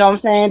 Right. You know what I'm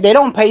saying? They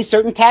don't pay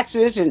certain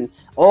taxes and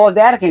all of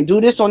that. I can do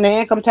this on their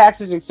income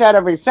taxes, et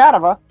cetera, et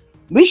cetera.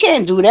 We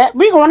can't do that.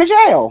 We're going to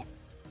jail.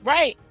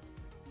 Right.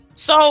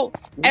 So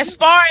as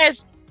far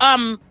as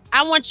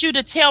I want you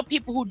to tell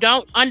people who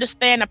don't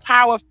understand the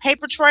power of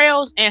paper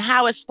trails and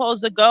how it's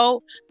supposed to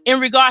go in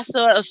regards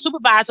to a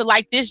supervisor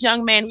like this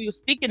young man we were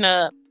speaking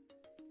of.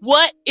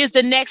 What is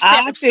the next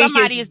step if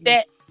somebody is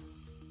that?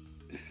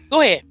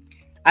 Go ahead.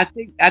 I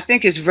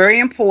think it's very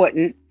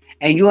important,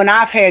 and you and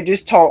I've had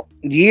this talk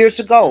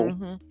years ago,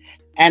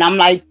 and I'm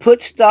like,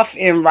 put stuff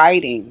in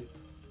writing.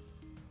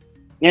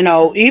 You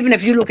know, even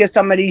if you look at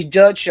some of these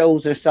judge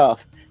shows and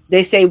stuff,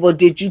 they say, well,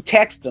 did you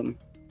text them?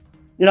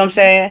 You know what I'm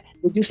saying?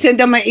 Did you send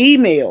them an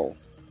email?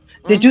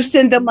 Did you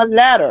send them a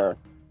letter?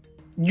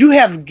 You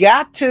have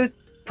got to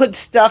put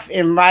stuff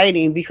in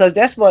writing because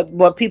that's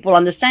what people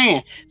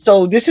understand.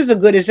 So this is a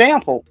good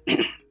example.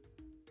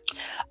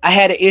 I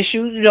had an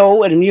issue, you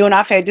know, and you and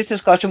I've had this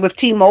discussion with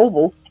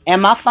T-Mobile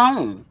and my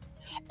phone.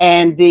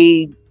 And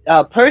the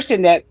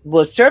person that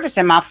was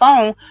servicing my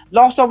phone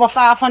lost over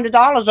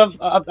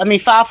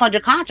 $500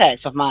 500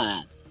 contacts of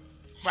mine.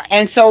 Right.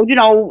 And so, you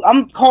know,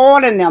 I'm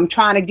calling them,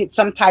 trying to get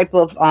some type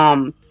of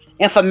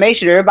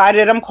information. Everybody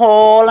that I'm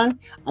calling,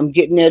 I'm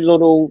getting their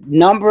little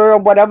number or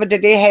whatever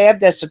that they have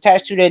that's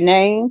attached to their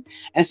name.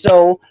 And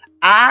so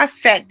I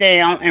sat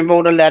down and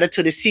wrote a letter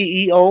to the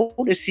CEO,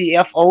 the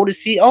CFO,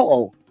 the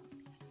COO.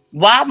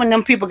 Why, when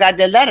them people got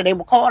that letter, they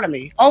were calling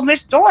me, oh,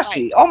 Miss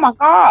Dorsey, oh my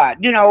God,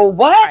 you know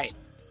what? Right.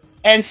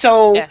 And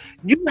so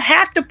you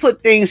have to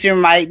put things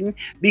in writing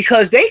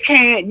because you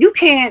can't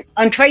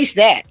untrace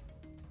that.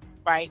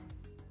 Right.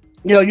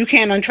 You know, you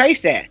can't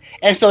untrace that.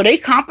 And so they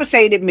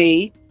compensated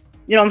me,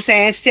 you know what I'm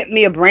saying, sent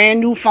me a brand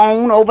new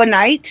phone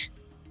overnight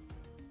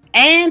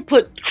and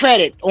put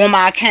credit on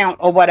my account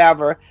or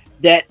whatever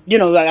that, you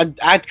know,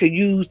 I could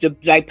use to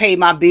like pay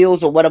my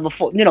bills or whatever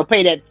for, you know,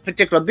 pay that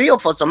particular bill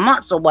for some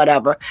months or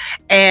whatever.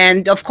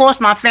 And of course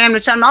my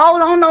family said, oh, I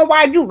don't know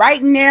why you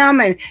writing them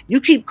and you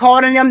keep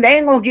calling them. They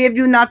ain't gonna give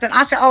you nothing.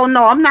 I said, oh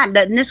no, I'm not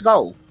letting this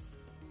go.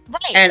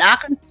 Right. And I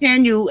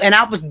continue, and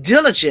I was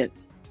diligent.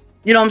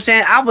 You know what I'm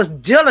saying? I was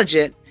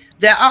diligent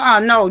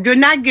that, no, you're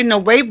not getting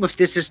away with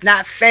this. It's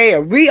not fair.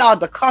 We are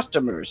the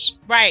customers.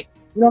 Right.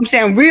 You know what I'm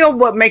saying? We are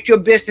what make your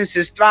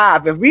businesses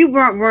thrive. If we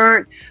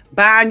weren't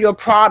buying your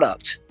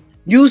product,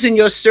 using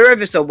your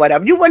service or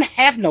whatever, you wouldn't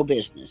have no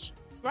business.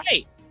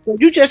 Right. So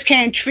you just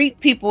can't treat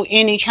people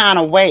any kind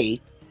of way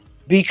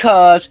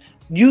because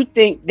you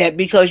think that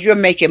because you're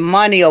making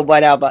money or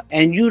whatever,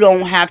 and you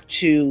don't have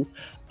to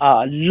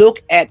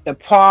look at the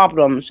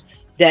problems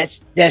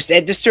that's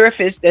at the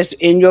surface, that's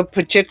in your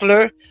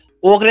particular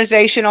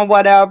organization or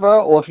whatever,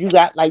 or if you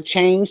got like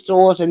chain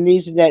stores and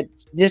this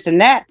and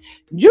that,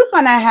 you're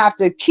gonna have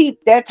to keep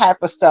that type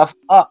of stuff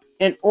up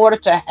in order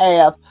to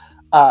have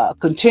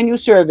continued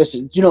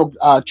services. You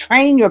know,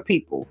 train your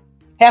people,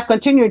 have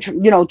continued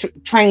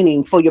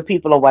training for your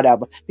people or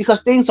whatever,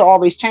 because things are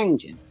always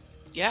changing.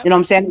 Yeah, you know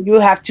what I'm saying. You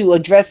have to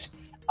address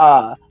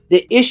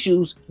the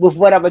issues with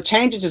whatever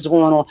changes is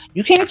going on.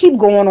 You can't keep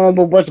going on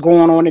with what's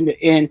going on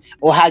in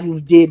or how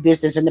you did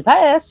business in the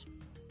past.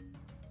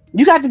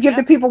 You got to give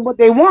the people what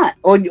they want,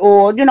 or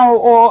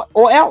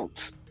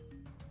else.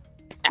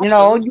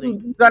 Absolutely.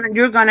 You know,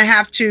 you're gonna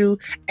have to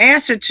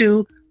answer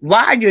to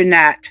why you're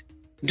not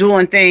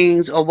doing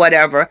things or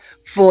whatever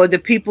for the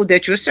people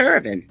that you're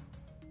serving.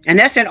 And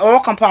that's in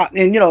all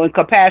in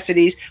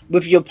capacities,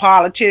 with your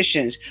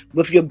politicians,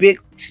 with your big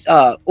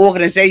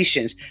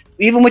organizations,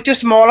 even with your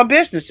smaller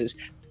businesses.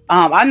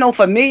 I know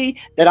for me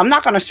that I'm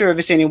not going to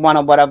service anyone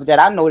or whatever that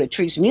I know that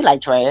treats me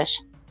like trash.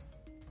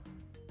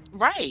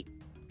 Right.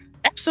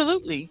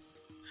 Absolutely.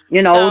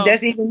 You know, So,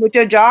 that's even with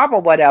your job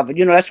or whatever.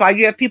 That's why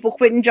you have people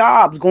quitting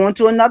jobs, going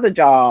to another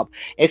job,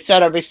 et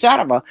cetera, et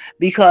cetera,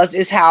 because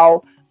it's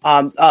how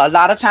a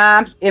lot of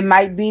times it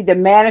might be the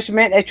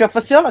management at your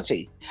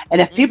facility. And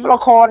if mhm, people are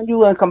calling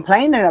you and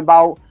complaining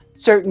about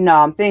certain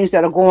things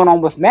that are going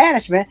on with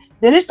management,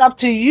 then it's up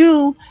to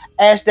you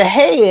as the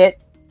head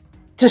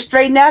to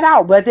straighten that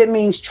out, whether it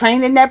means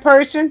training that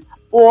person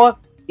or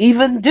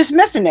even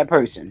dismissing that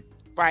person.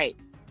 right.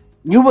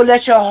 You will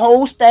let your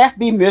whole staff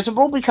be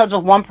miserable because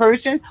of one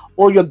person,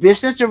 or your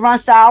business to run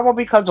sour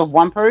because of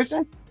one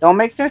person? Don't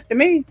make sense to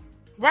me.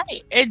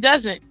 Right. It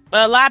doesn't.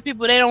 But a lot of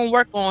people, they don't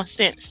work on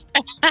sense.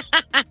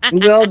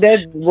 Well,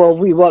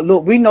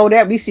 look, we know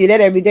that, we see that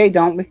every day,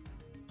 don't we?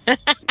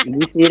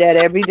 We see that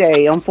every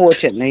day,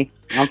 unfortunately.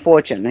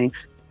 Unfortunately.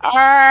 All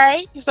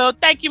right. So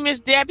thank you,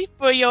 Miss Debbie,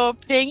 for your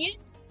opinion.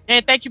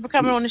 And thank you for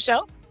coming on the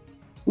show.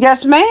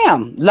 Yes,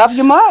 ma'am. Love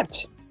you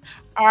much.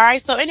 All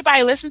right. So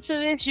anybody listen to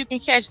this, you can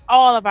catch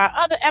all of our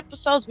other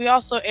episodes. We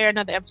also air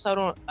another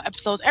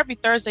episodes every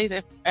Thursdays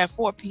at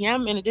 4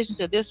 p.m. In addition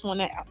to this one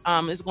that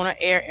is going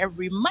to air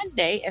every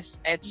Monday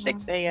at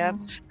 6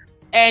 a.m.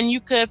 And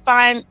you could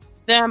find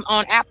them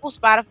on Apple,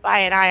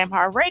 Spotify, and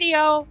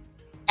iHeartRadio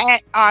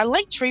at our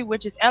link tree,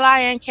 which is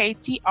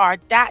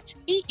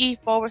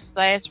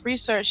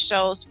linktr.ee/research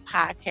shows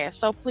podcast.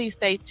 So please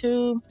stay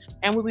tuned,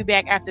 and we'll be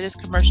back after this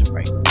commercial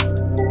break.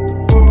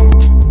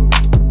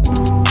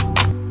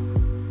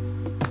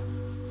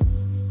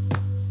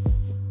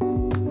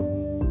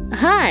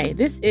 Hi,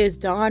 this is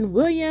Dawn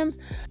Williams.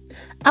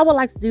 I would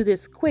like to do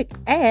this quick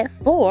ad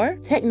for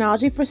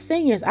Technology for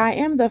Seniors. I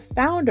am the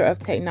founder of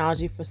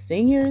Technology for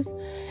Seniors,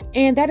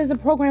 and that is a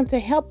program to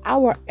help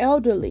our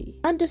elderly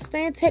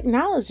understand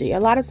technology. A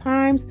lot of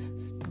times,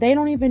 they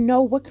don't even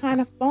know what kind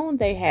of phone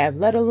they have,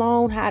 let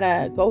alone how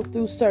to go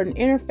through certain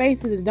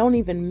interfaces, and don't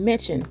even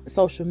mention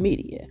social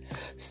media.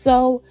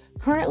 So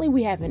currently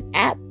we have an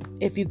app.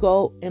 If you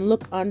go and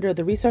look under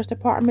the research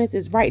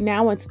departments, right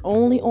now it's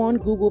only on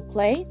Google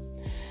Play.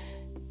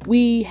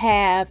 We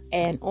have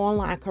an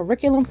online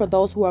curriculum for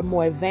those who are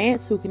more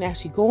advanced, who can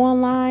actually go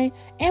online.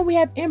 And we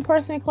have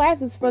in-person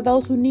classes for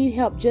those who need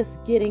help just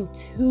getting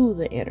to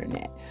the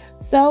internet.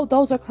 So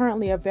those are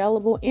currently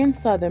available in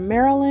Southern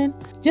Maryland.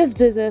 Just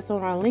visit us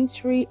on our link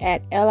tree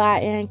at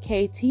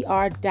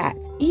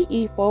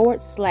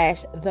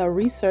linktr.ee/the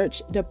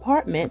research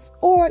departments,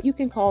 or you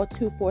can call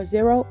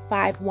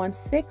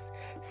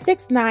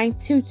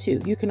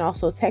 240-516-6922. You can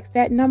also text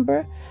that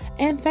number.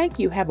 And thank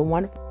you. Have a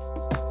wonderful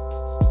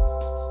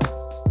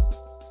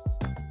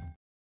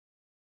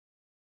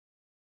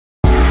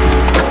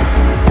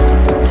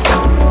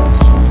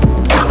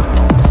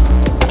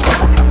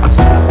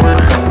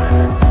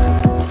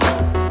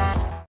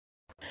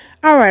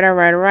All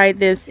right.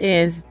 This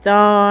is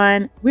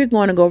Dawn. We're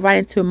going to go right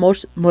into We're going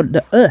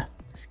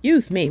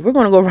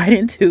to go right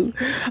into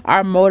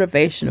our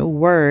motivational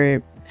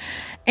word.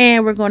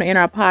 And we're going to end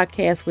our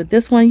podcast with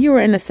this one. You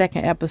were in the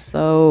second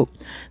episode.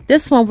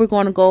 This one, we're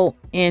going to go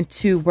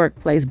into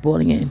workplace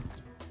bullying.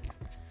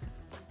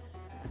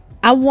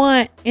 I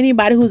want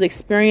anybody who's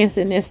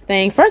experiencing this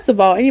thing, first of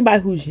all,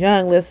 anybody who's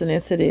young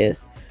listening to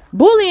this,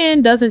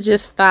 bullying doesn't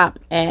just stop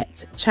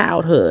at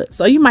childhood.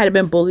 So you might have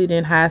been bullied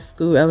in high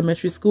school,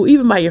 elementary school,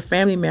 even by your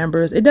family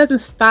members. It doesn't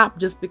stop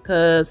just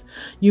because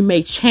you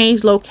may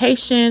change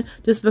location,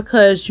 just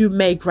because you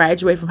may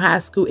graduate from high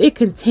school. It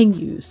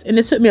continues. And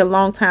it took me a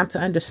long time to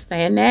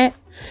understand that.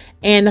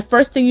 And the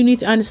first thing you need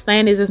to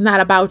understand is it's not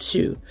about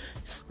you.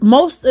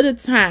 Most of the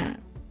time,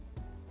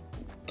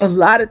 a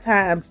lot of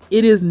times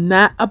it is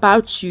not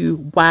about you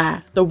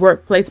why the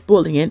workplace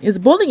bullying is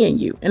bullying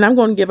you. And I'm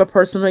going to give a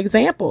personal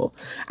example.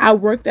 I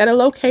worked at a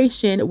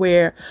location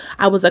where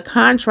I was a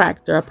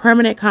contractor, a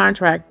permanent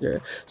contractor.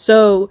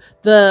 So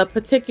the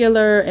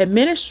particular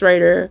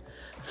administrator,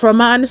 from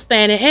my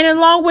understanding, and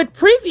along with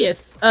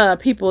previous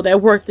people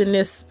that worked in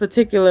this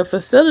particular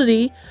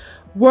facility,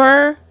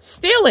 were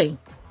stealing.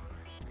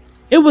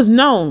 It was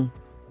known.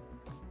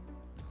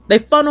 They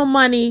funnel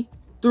money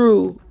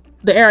through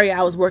the area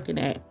I was working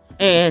at,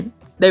 and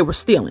they were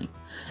stealing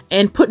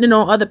and putting it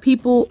on other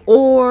people,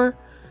 or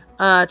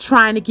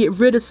trying to get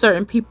rid of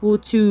certain people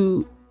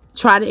to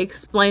try to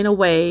explain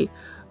away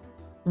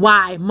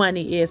why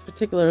money is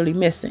particularly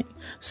missing.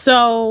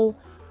 So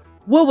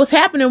what was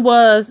happening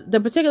was the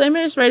particular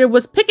administrator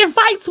was picking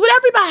fights with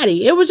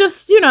everybody. It was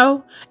just,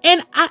 and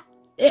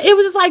it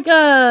was just like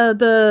I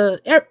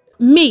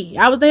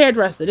was the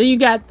hairdresser. Then you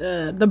got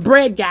the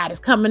bread guy that's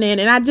coming in,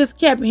 and I just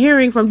kept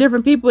hearing from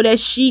different people that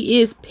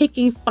she is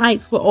picking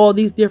fights with all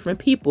these different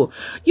people.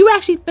 You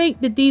actually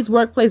think that these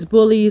workplace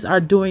bullies are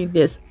doing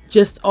this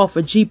just off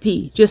of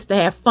GP, just to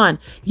have fun?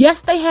 Yes,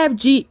 they have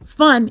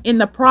fun in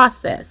the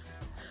process,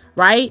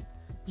 right?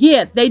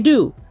 Yeah, they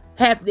do.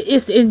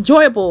 It's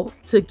enjoyable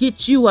to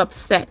get you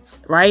upset,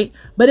 right?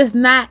 But it's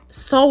not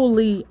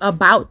solely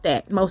about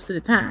that most of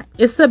the time.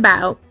 It's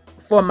about,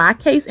 for my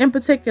case in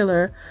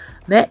particular,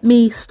 let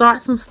me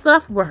start some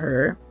stuff with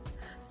her,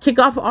 kick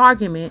off an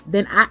argument,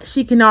 then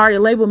she can already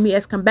label me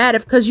as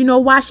combative, because you know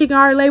why she can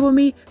already label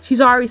me?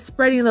 She's already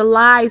spreading the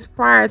lies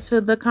prior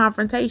to the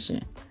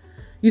confrontation.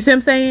 You see what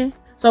I'm saying?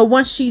 So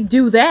once she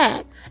do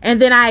that, and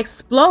then I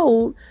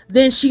explode,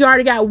 then she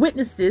already got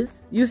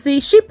witnesses. You see,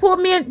 she pulled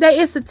me in.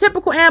 It's a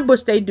typical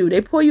ambush they do.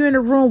 They pull you in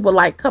a room with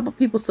like a couple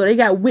people, so they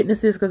got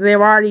witnesses because they've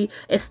already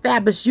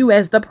established you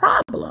as the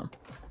problem.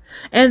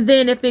 And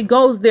then if it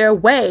goes their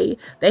way,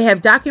 they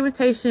have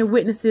documentation,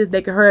 witnesses,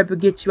 they can hurry up and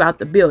get you out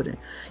the building.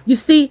 You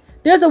see,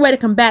 there's a way to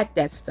combat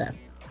that stuff.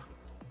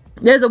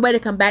 There's a way to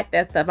combat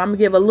that stuff. I'm going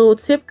to give a little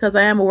tip because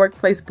I am a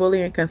workplace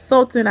bullying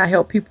consultant. I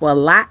help people a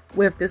lot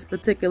with this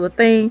particular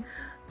thing.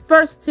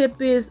 First tip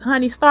is,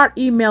 honey, start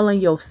emailing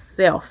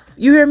yourself.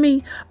 You hear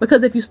me?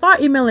 Because if you start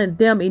emailing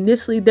them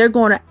initially, they're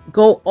going to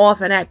go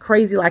off and act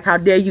crazy like, how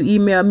dare you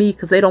email me,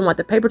 because they don't want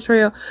the paper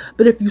trail.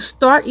 But if you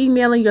start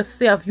emailing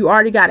yourself, you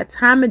already got a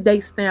time and date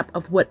stamp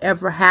of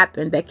whatever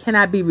happened that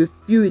cannot be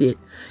refuted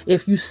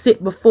if you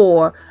sit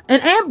before an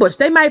ambush.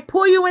 They might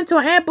pull you into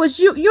an ambush.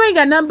 You ain't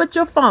got nothing but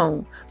your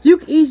phone. So you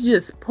can easily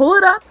just pull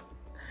it up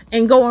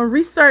and go and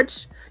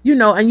research, you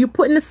know, and you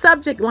put in the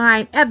subject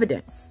line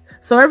evidence.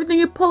 So everything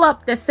you pull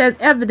up that says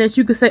evidence,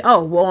 you can say,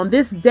 oh, well, on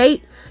this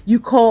date, you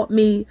called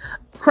me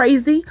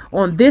crazy.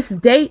 On this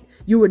date,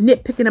 you were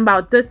nitpicking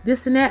about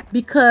this and that.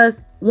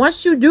 Because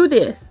once you do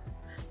this,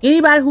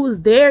 anybody who's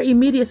their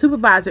immediate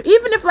supervisor,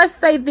 even if, let's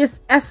say, this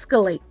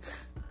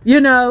escalates,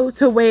 you know,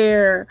 to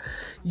where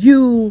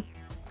you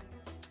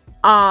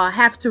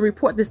have to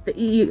report this to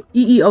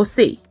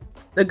EEOC,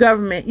 the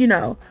government, you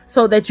know,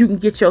 so that you can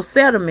get your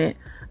settlement.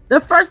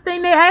 The first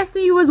thing they ask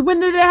you is,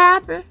 when did it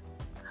happen?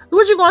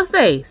 What you gonna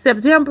say?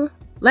 September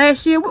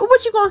last year?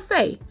 What you gonna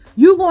say?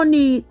 You gonna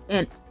need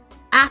an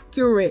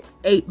accurate,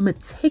 a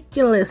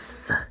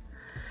meticulous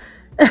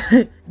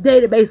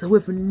database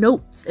with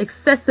notes,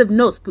 excessive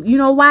notes. But you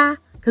know why?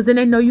 Because then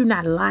they know you're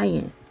not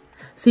lying.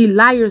 See,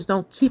 liars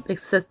don't keep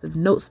excessive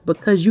notes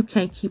because you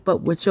can't keep up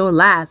with your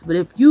lies. But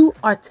if you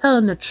are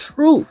telling the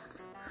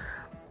truth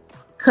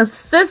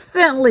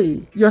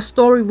consistently, your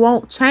story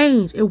won't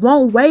change. It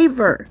won't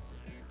waver.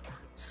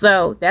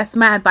 So that's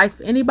my advice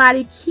for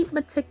anybody. Keep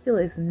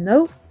meticulous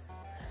notes.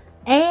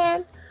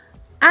 And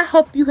I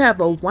hope you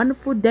have a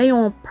wonderful day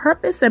on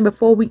purpose. And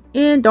before we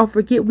end, don't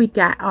forget we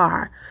got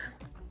our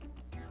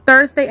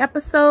Thursday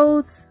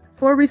episodes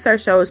for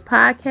Research Shows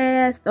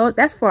podcast.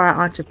 That's for our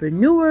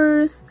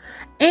entrepreneurs.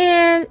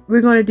 And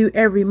we're going to do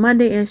every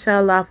Monday,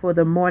 inshallah, for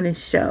the morning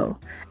show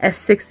at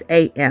 6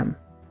 a.m.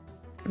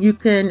 You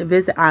can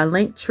visit our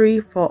link tree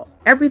for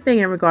everything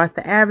in regards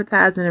to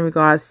advertising, in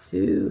regards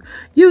to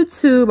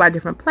YouTube, our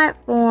different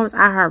platforms,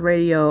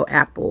 iHeartRadio,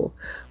 Apple,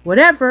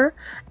 whatever.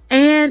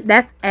 And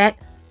that's at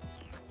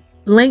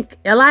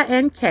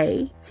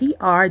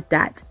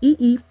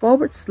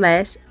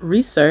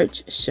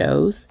linktr.ee/research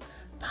shows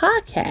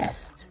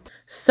podcast.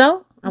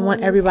 So I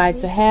want everybody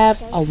to have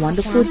a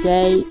wonderful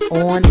day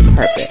on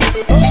purpose.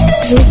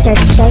 Research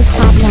Shows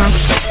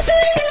Podcast.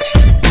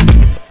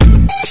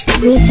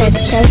 Research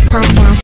Shows Podcast.